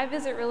Council, I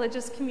visit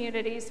religious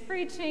communities,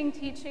 preaching,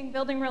 teaching,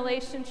 building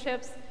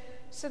relationships,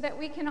 so that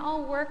we can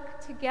all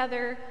work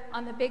together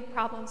on the big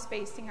problems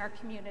facing our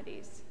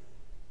communities.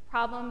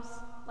 Problems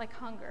like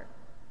hunger.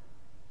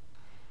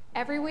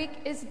 Every week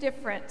is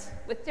different,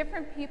 with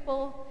different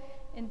people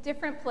in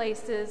different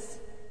places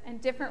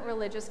and different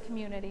religious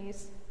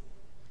communities.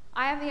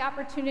 I have the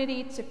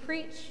opportunity to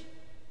preach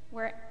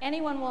where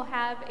anyone will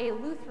have a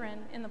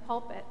Lutheran in the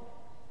pulpit.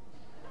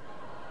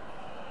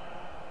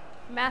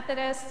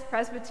 Methodists,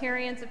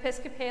 Presbyterians,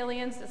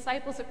 Episcopalians,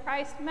 Disciples of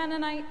Christ,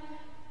 Mennonite,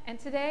 and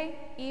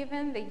today,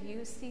 even the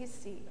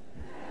UCC.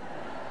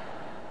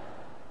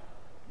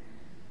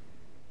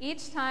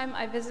 Each time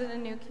I visit a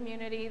new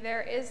community,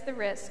 there is the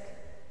risk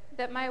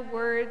that my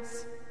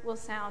words will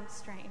sound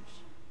strange,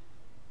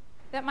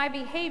 that my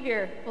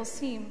behavior will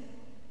seem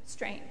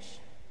strange,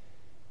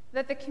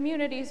 that the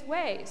community's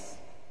ways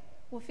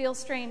will feel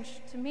strange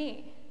to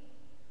me.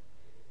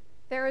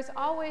 There is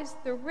always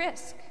the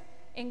risk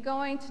in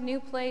going to new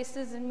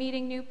places and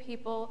meeting new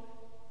people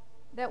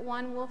that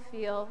one will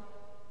feel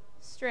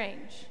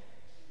strange.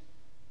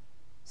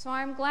 So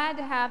I'm glad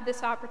to have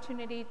this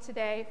opportunity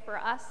today for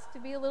us to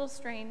be a little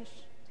strange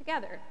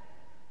together.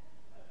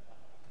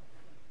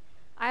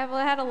 I've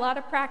had a lot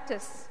of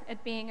practice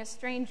at being a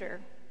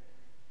stranger.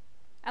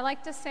 I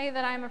like to say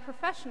that I'm a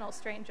professional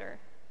stranger.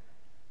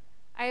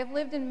 I have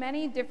lived in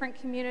many different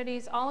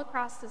communities all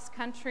across this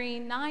country,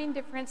 9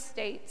 different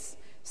states,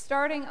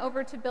 starting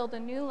over to build a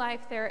new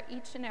life there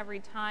each and every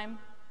time.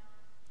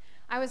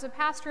 I was a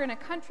pastor in a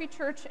country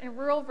church in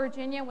rural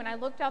Virginia. When I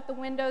looked out the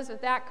windows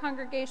of that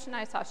congregation,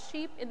 I saw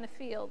sheep in the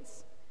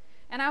fields.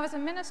 And I was a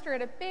minister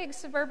at a big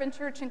suburban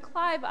church in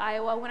Clive,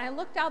 Iowa. When I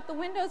looked out the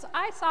windows,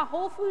 I saw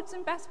Whole Foods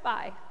and Best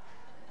Buy.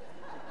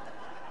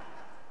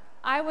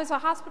 I was a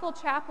hospital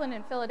chaplain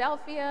in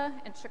Philadelphia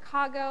and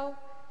Chicago,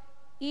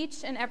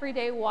 each and every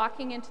day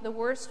walking into the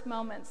worst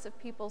moments of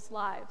people's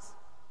lives.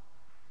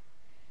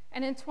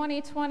 And in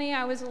 2020,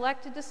 I was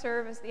elected to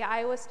serve as the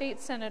Iowa State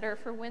Senator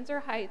for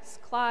Windsor Heights,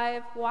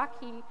 Clive,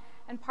 Waukee,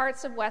 and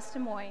parts of West Des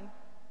Moines.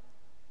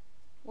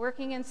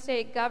 Working in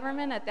state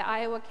government at the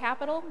Iowa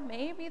Capitol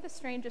may be the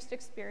strangest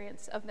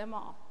experience of them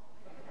all.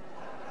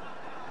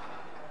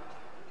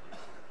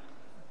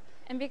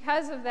 And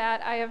because of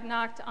that, I have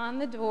knocked on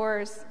the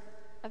doors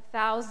of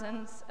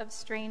thousands of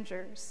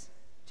strangers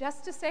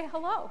just to say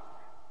hello.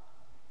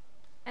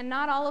 And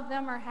not all of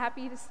them are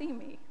happy to see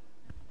me.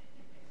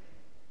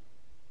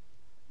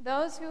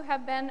 Those who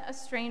have been a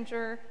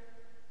stranger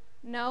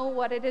know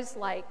what it is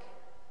like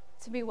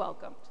to be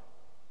welcomed.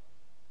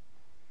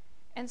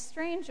 And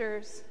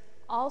strangers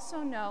also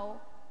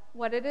know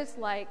what it is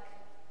like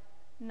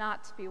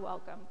not to be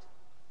welcomed.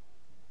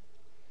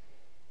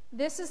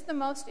 This is the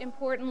most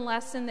important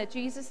lesson that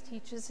Jesus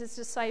teaches his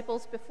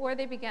disciples before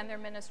they begin their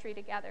ministry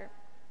together.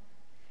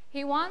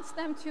 He wants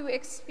them to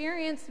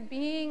experience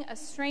being a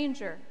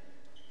stranger.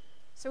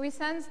 So he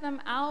sends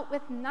them out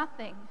with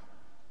nothing.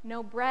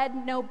 No bread,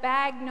 no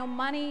bag, no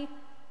money,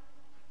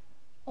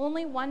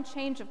 only one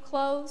change of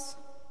clothes,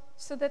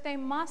 so that they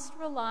must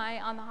rely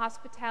on the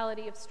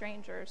hospitality of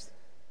strangers.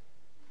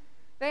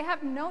 They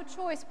have no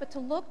choice but to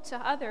look to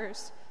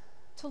others,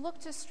 to look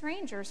to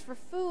strangers for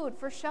food,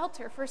 for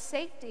shelter, for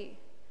safety.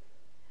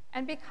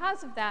 And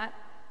because of that,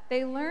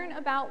 they learn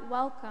about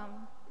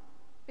welcome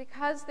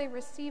because they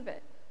receive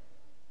it.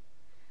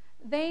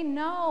 They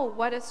know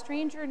what a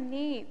stranger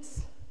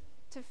needs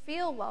to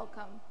feel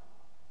welcome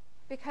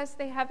because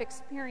they have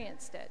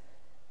experienced it.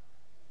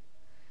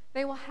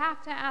 They will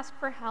have to ask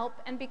for help,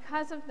 and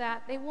because of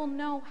that, they will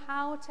know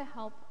how to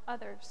help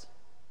others.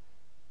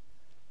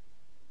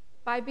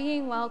 By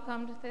being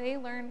welcomed, they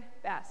learn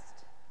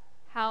best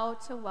how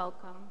to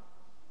welcome.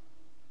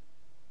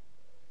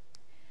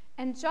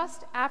 And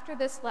just after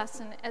this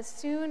lesson, as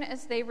soon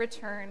as they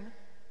return,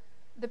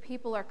 the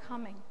people are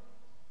coming.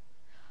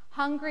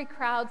 Hungry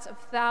crowds of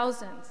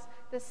thousands,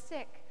 the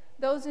sick,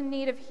 those in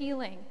need of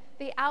healing,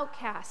 the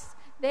outcasts,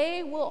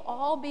 they will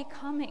all be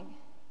coming.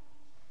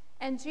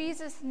 And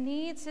Jesus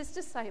needs his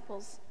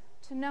disciples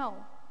to know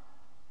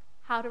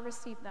how to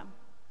receive them.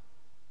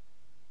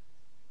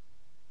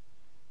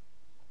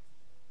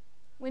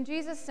 When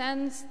Jesus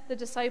sends the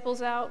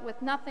disciples out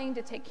with nothing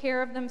to take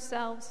care of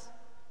themselves,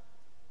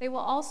 they will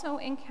also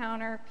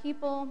encounter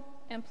people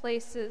and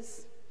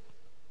places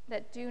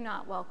that do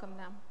not welcome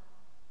them.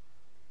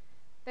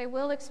 They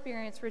will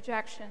experience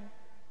rejection,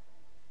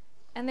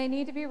 and they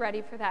need to be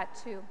ready for that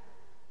too.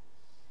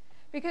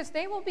 Because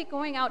they will be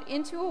going out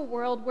into a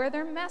world where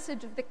their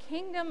message of the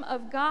kingdom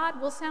of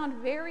God will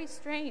sound very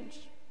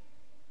strange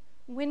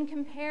when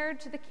compared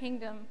to the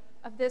kingdom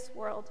of this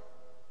world.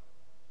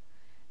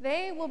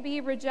 They will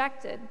be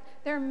rejected.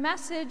 Their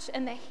message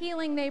and the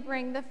healing they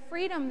bring, the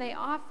freedom they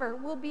offer,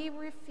 will be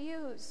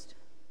refused.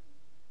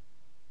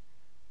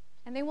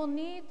 And they will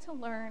need to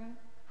learn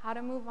how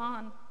to move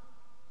on,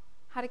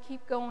 how to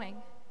keep going.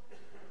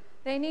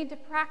 They need to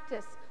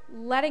practice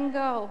letting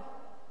go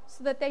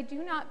so that they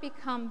do not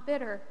become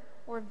bitter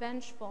or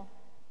vengeful.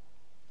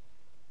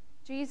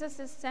 Jesus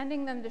is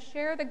sending them to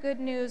share the good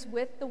news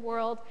with the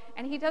world,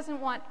 and he doesn't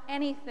want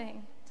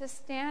anything to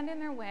stand in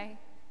their way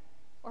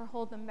or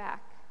hold them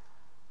back.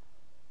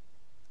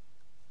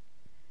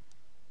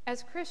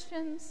 As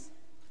Christians,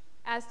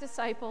 as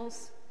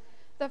disciples,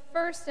 the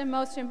first and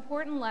most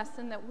important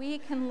lesson that we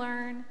can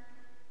learn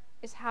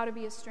is how to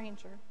be a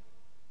stranger.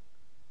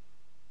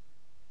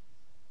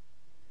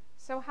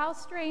 So how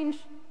strange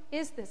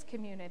is this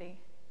community?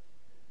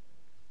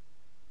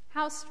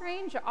 How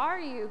strange are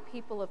you,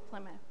 people of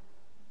Plymouth?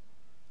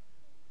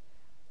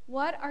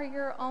 What are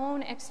your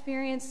own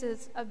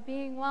experiences of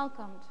being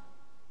welcomed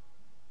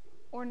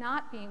or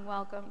not being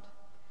welcomed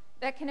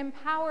that can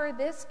empower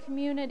this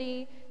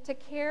community to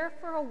care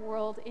for a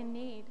world in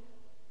need?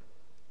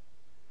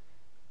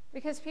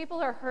 Because people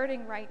are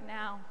hurting right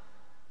now.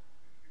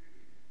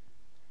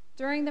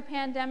 During the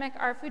pandemic,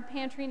 our food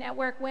pantry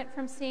network went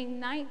from seeing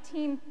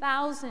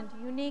 19,000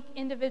 unique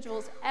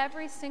individuals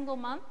every single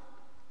month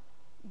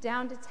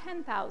down to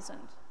 10,000.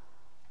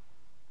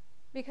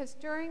 Because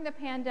during the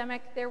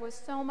pandemic, there was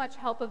so much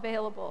help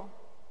available,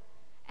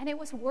 and it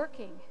was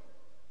working.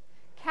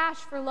 Cash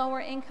for lower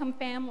income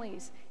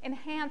families,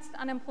 enhanced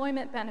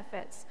unemployment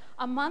benefits,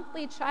 a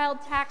monthly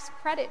child tax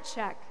credit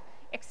check,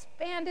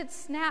 expanded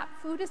SNAP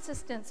food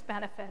assistance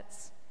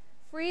benefits,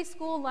 free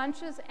school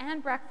lunches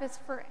and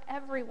breakfast for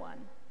everyone.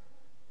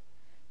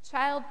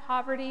 Child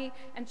poverty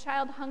and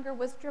child hunger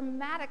was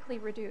dramatically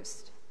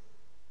reduced.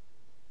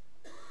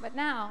 But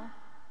now,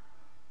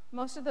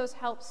 most of those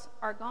helps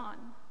are gone.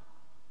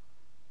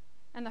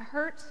 And the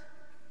hurt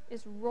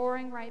is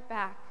roaring right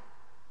back.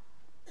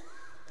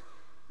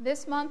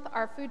 This month,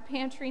 our food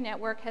pantry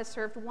network has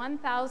served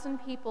 1,000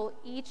 people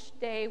each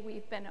day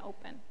we've been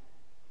open.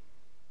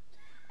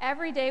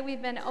 Every day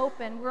we've been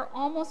open, we're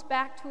almost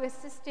back to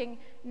assisting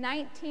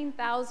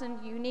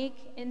 19,000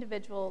 unique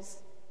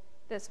individuals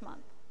this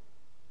month.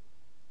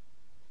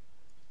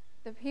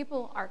 The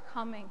people are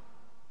coming.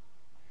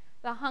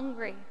 The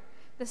hungry,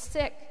 the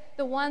sick,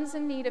 the ones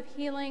in need of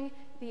healing,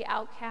 the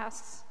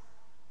outcasts.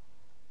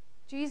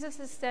 Jesus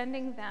is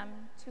sending them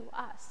to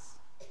us.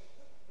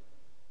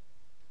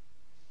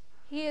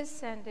 He is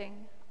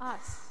sending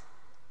us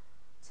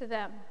to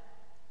them.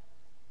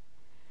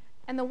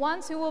 And the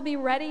ones who will be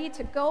ready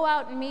to go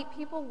out and meet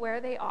people where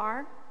they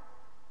are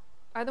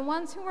the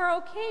ones who are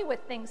okay with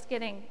things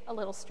getting a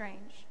little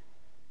strange.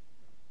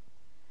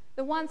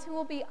 The ones who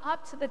will be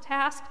up to the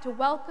task to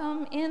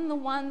welcome in the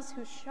ones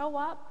who show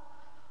up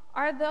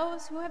are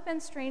those who have been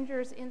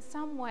strangers in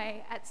some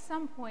way at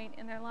some point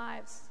in their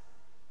lives.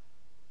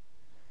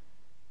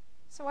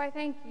 So I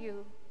thank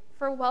you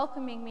for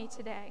welcoming me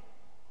today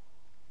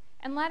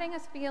and letting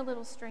us be a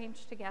little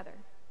strange together.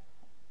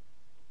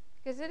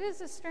 Because it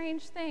is a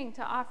strange thing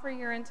to offer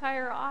your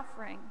entire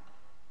offering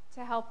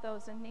to help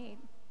those in need.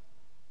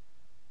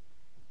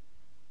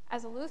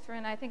 As a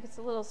Lutheran, I think it's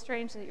a little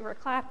strange that you were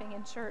clapping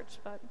in church,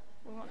 but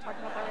we won't talk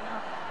about that right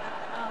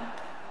now.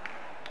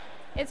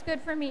 It's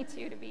good for me,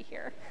 too, to be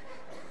here.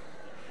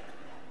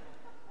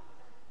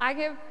 I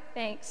give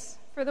thanks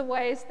for the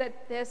ways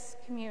that this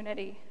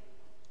community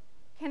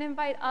can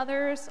invite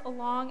others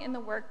along in the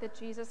work that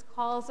Jesus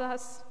calls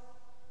us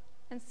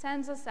and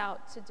sends us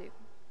out to do.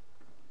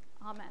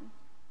 Amen.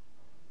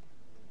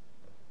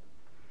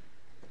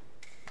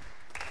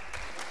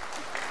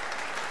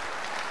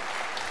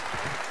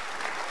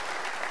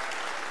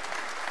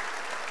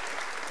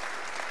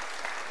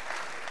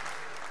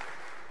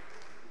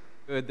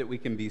 Good that we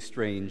can be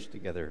strange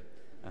together.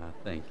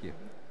 Thank you.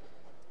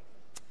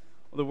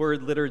 Well, the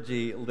word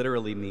liturgy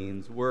literally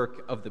means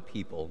work of the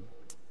people.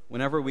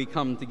 Whenever we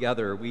come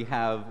together, we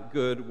have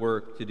good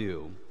work to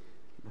do.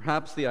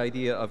 Perhaps the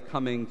idea of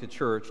coming to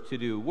church to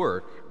do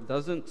work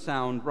doesn't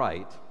sound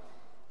right,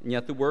 and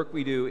yet the work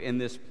we do in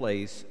this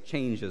place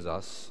changes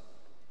us,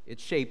 it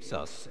shapes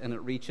us, and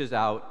it reaches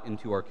out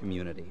into our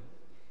community.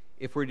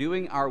 If we're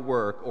doing our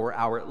work or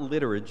our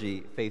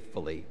liturgy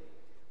faithfully,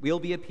 we'll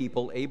be a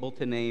people able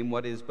to name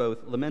what is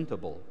both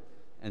lamentable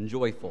and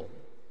joyful.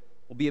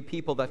 We'll be a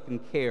people that can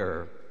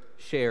care,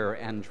 share,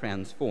 and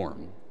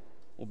transform.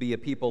 We'll be a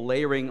people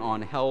layering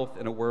on health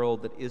in a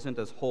world that isn't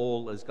as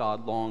whole as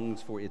God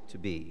longs for it to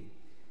be.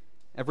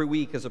 Every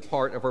week, as a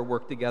part of our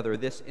work together,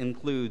 this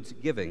includes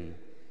giving.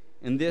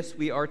 In this,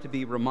 we are to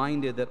be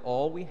reminded that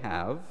all we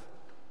have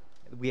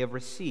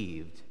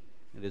received.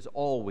 It is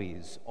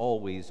always,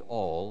 always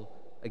all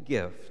a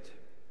gift.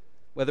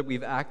 Whether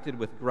we've acted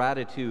with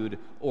gratitude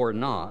or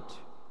not,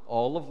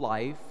 all of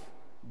life,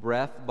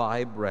 breath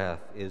by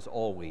breath, is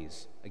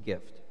always a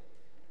gift.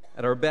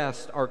 At our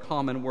best, our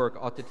common work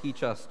ought to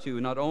teach us to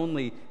not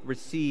only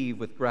receive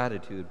with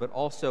gratitude, but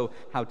also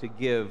how to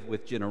give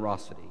with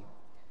generosity.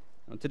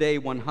 Now, today,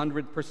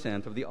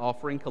 100% of the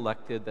offering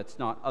collected that's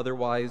not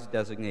otherwise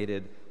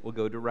designated will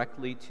go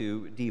directly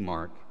to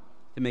DMARC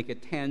to make a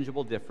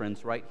tangible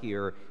difference right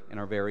here in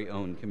our very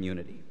own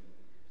community.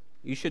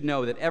 You should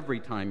know that every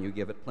time you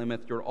give at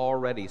Plymouth, you're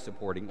already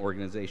supporting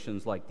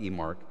organizations like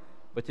DMARC,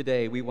 but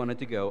today we wanted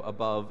to go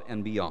above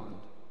and beyond.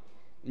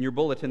 In your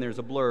bulletin, there's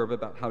a blurb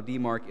about how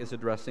DMARC is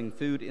addressing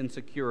food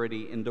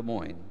insecurity in Des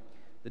Moines.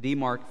 The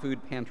DMARC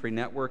Food Pantry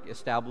Network,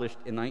 established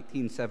in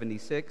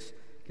 1976,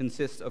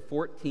 consists of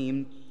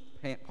 14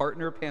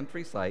 partner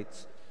pantry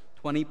sites,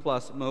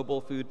 20-plus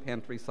mobile food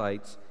pantry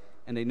sites,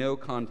 and a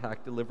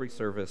no-contact delivery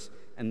service,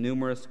 and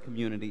numerous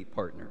community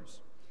partners.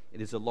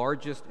 It is the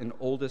largest and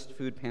oldest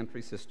food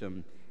pantry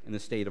system in the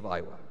state of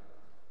Iowa.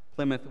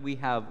 Plymouth, we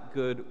have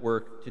good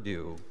work to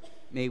do.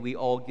 May we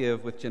all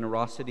give with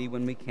generosity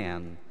when we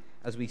can,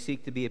 as we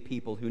seek to be a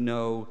people who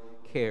know,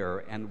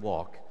 care, and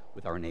walk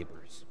with our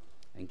neighbors.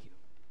 Thank you.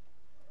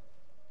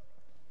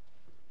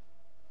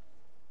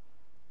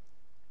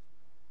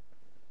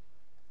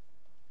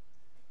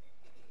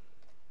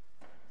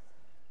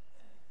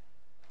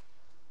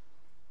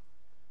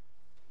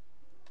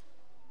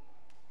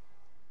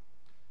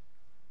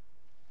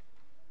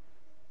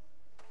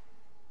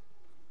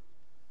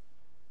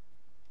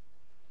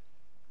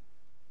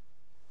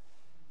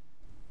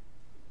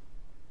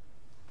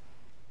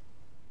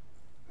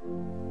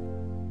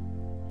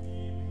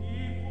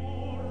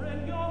 People,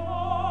 rend your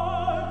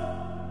hearts.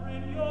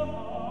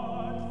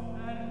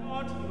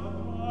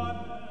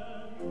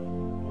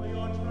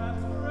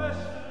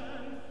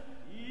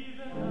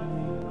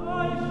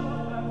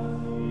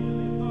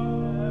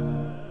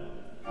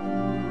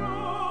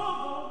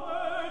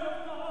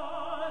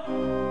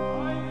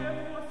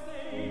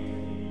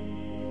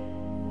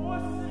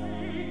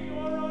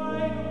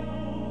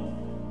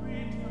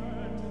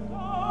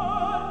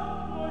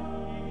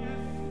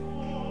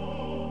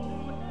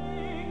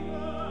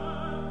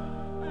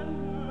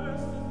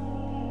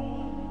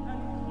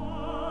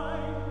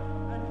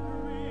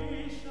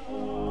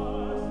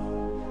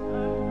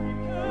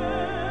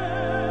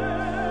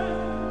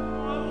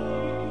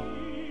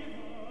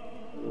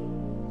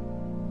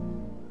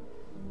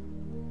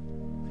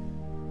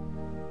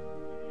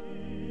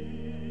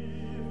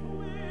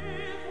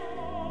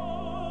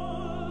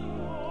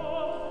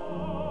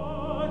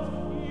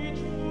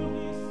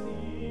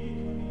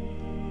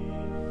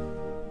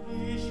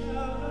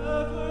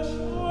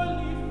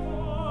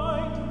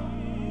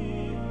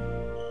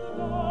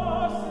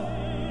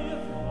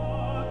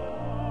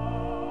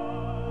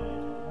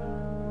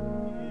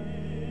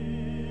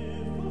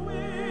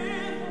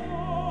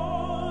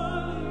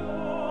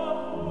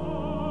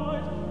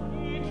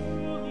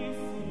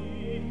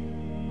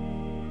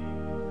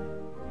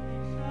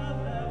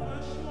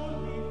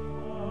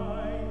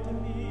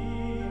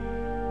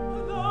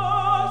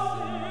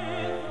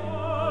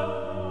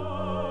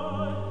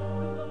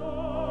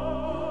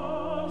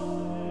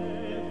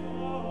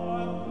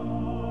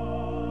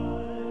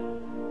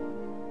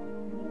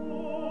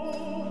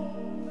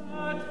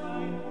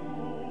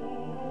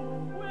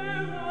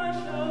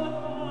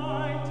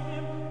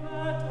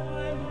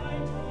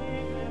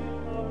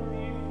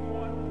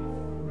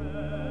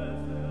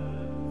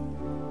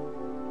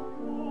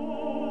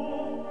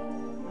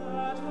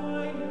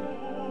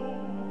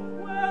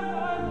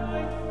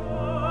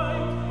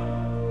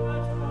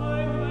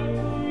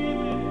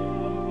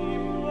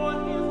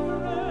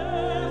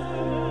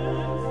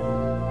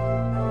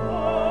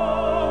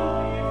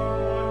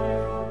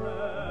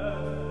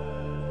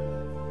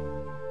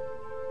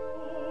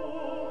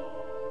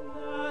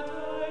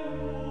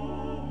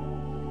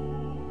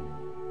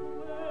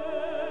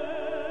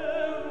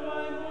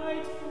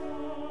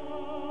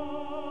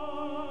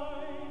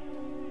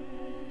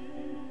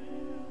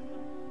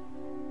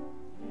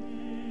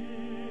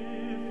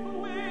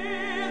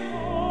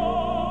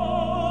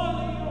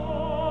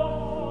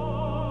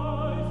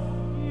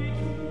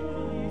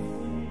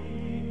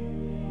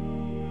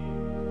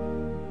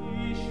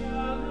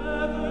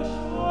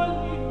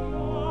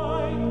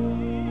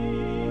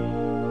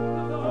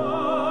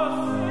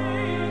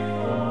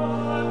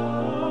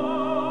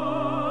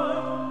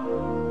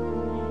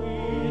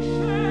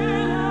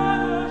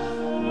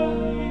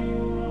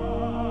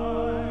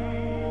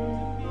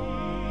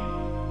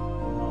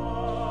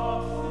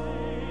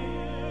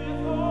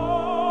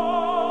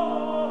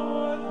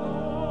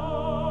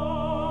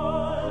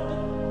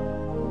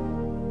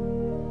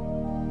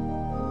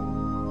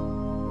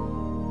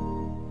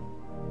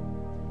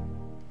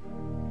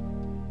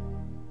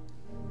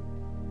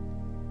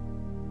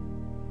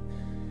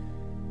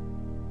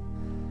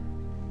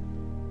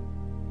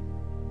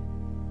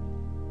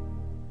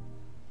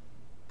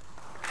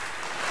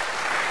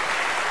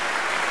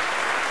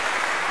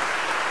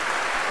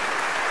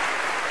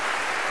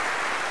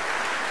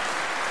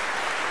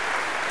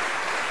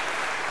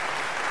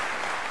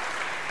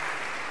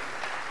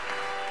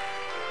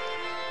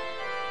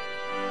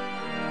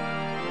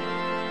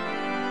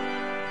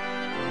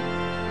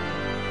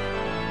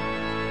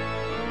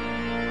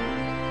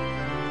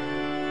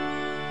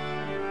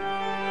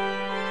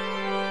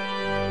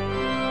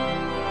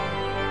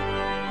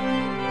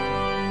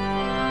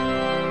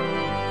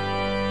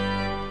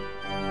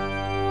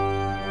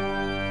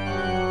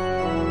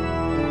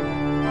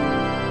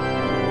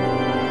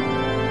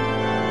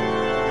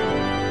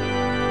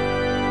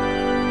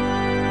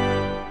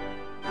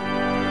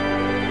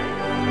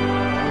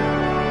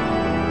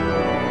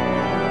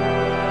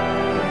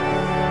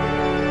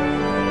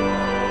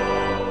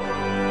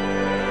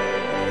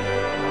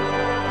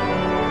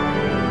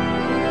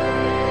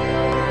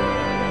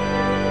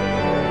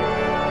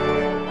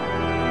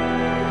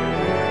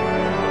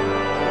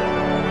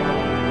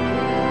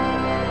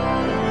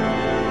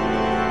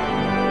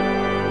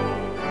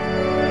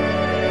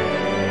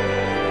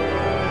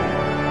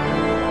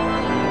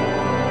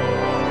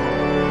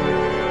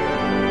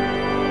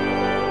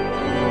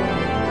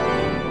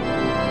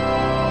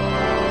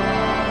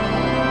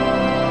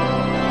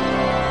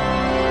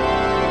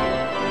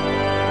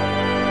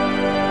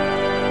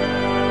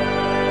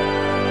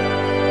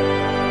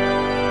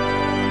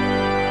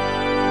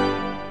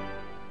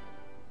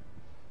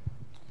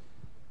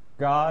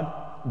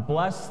 God,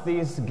 bless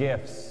these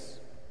gifts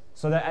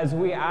so that as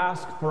we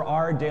ask for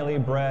our daily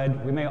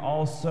bread, we may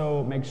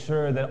also make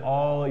sure that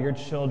all your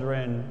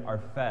children are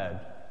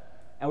fed.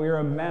 And we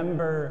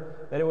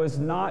remember that it was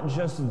not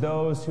just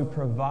those who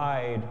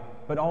provide,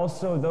 but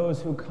also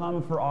those who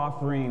come for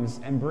offerings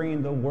and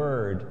bring the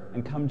word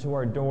and come to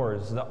our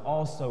doors that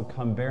also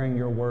come bearing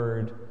your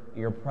word,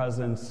 your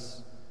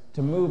presence,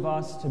 to move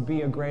us to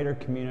be a greater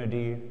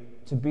community,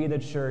 to be the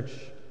church,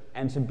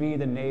 and to be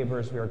the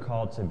neighbors we are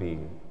called to be.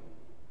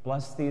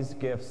 Bless these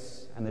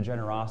gifts and the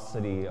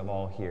generosity of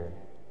all here.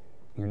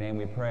 In your name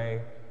we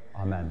pray.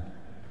 Amen.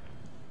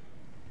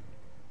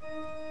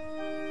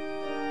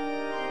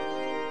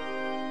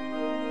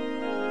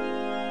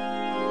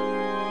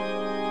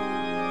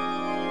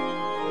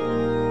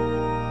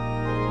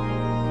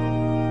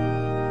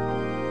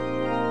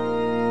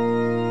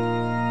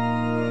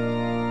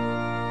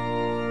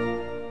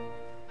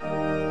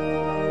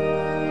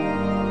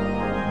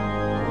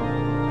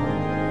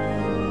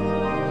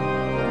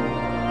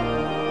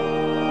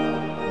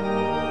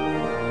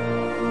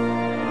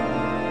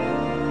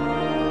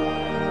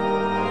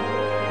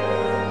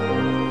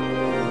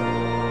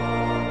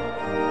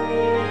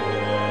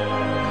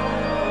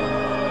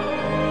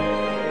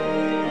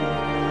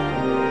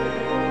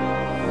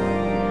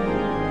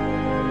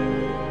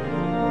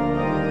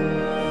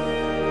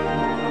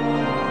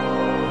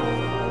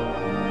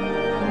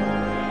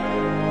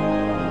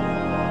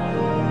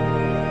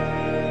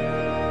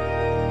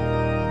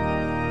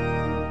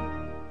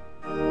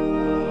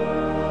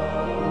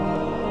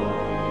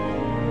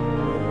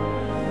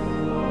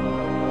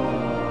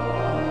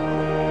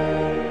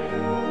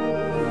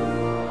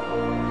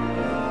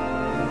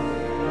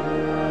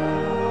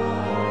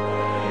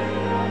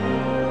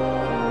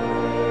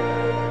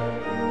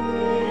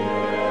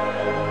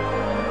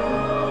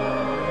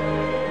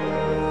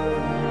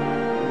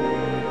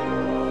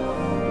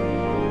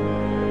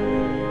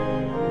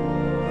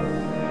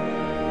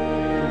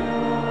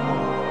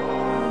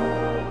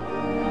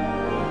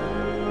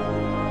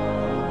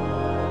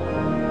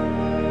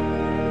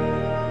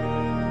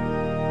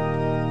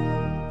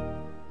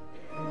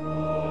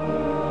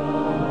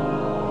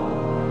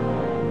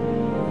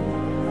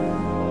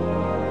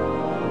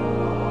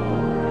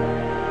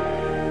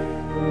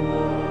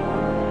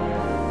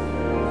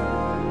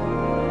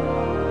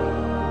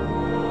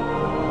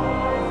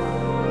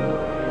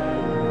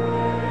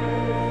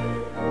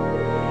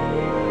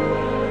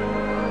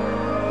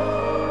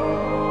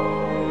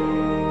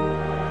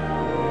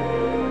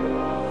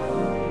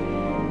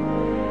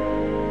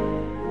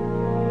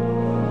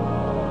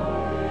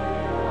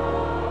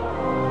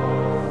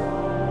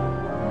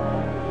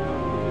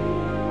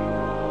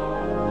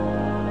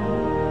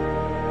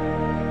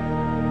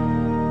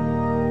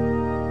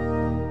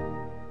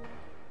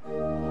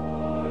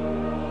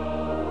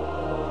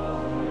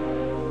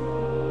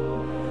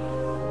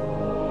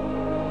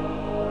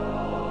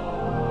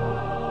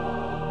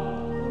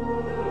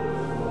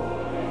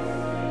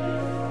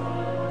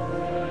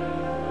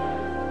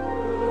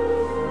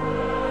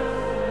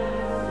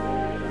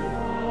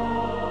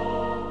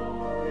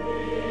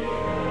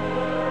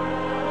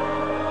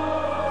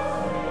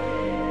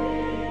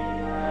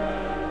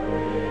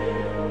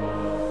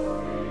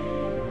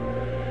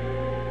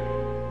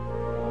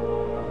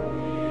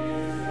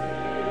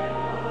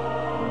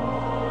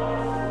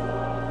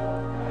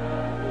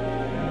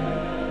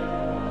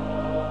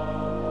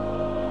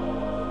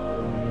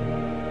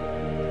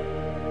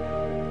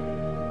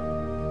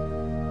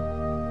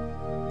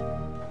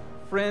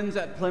 Friends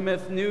at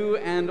Plymouth, new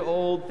and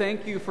old,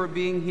 thank you for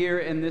being here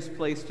in this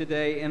place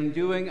today and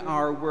doing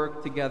our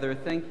work together.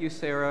 Thank you,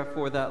 Sarah,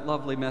 for that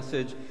lovely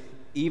message,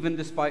 even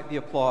despite the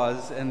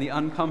applause and the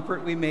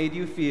uncomfort we made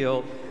you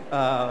feel.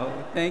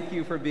 Thank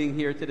you for being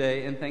here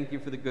today, and thank you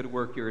for the good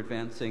work you're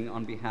advancing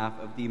on behalf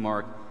of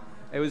DMARC.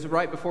 It was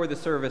right before the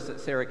service that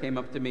Sarah came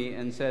up to me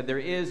and said, there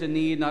is a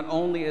need, not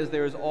only is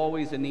there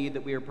always a need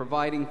that we are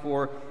providing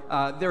for,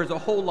 there's a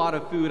whole lot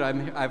of food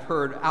I've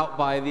heard out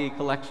by the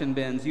collection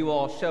bins. You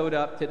all showed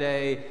up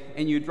today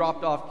and you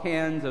dropped off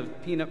cans of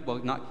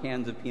not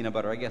cans of peanut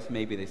butter, I guess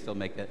maybe they still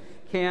make that,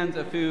 cans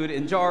of food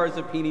and jars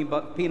of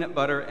peanut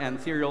butter and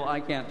cereal. I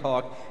can't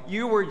talk.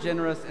 You were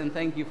generous, and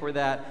thank you for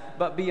that.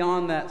 But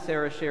beyond that,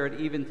 Sarah shared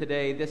even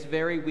today, this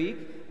very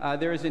week,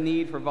 there is a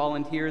need for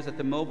volunteers at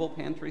the mobile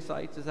pantry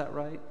sites. Is that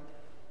right?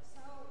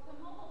 So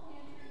the mobile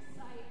pantry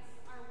sites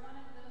are one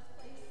of those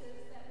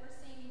places that we're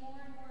seeing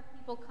more and more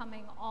people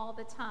coming all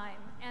the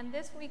time. And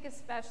this week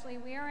especially,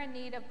 we are in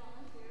need of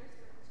volunteers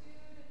for 2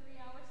 to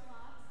 3 hour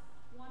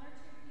slots, 1 or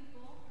 2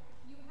 people.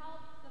 You help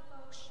the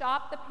folks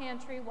shop the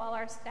pantry while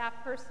our staff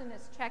person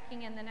is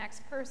checking in the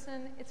next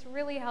person. It's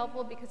really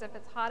helpful because if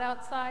it's hot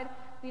outside,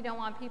 we don't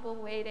want people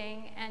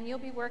waiting, and you'll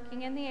be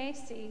working in the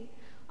AC.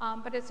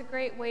 But it's a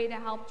great way to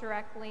help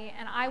directly,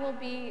 and I will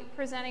be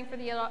presenting for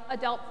the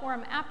adult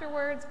forum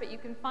afterwards, but you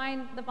can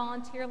find the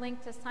volunteer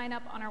link to sign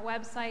up on our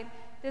website.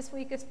 This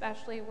week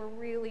especially, we're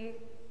really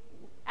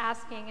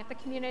asking if the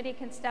community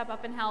can step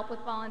up and help with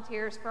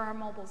volunteers for our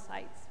mobile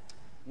sites.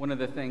 One of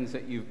the things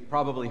that you've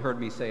probably heard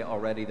me say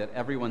already, that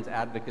everyone's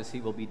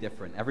advocacy will be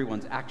different.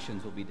 Everyone's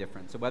actions will be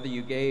different. So whether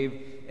you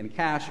gave in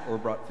cash or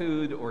brought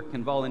food or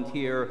can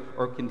volunteer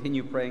or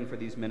continue praying for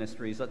these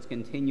ministries, let's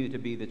continue to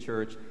be the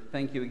church.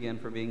 Thank you again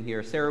for being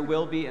here. Sarah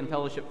will be in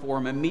Fellowship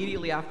Forum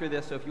immediately after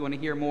this, so if you want to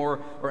hear more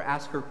or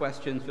ask her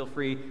questions, feel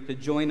free to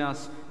join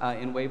us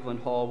in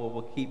Waveland Hall, where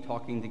we'll keep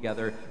talking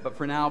together. But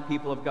for now,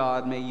 people of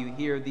God, may you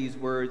hear these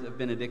words of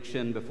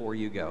benediction before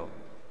you go.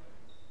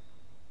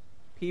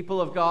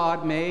 People of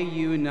God, may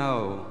you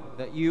know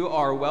that you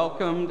are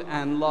welcomed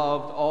and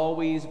loved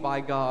always by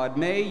God.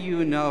 May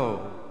you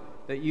know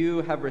that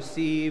you have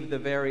received the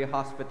very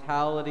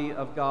hospitality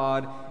of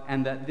God,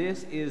 and that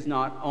this is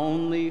not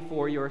only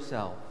for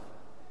yourself.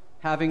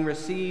 Having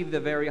received the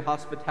very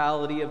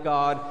hospitality of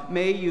God,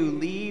 may you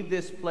leave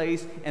this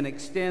place and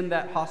extend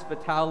that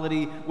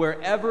hospitality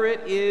wherever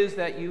it is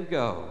that you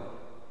go.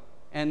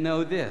 And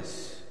know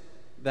this,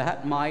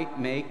 that might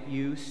make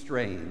you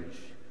strange.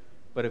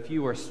 But if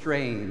you are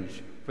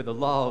strange for the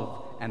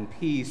love and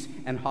peace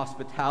and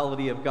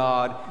hospitality of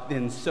God,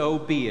 then so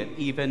be it,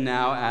 even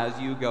now as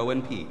you go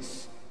in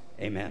peace.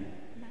 Amen.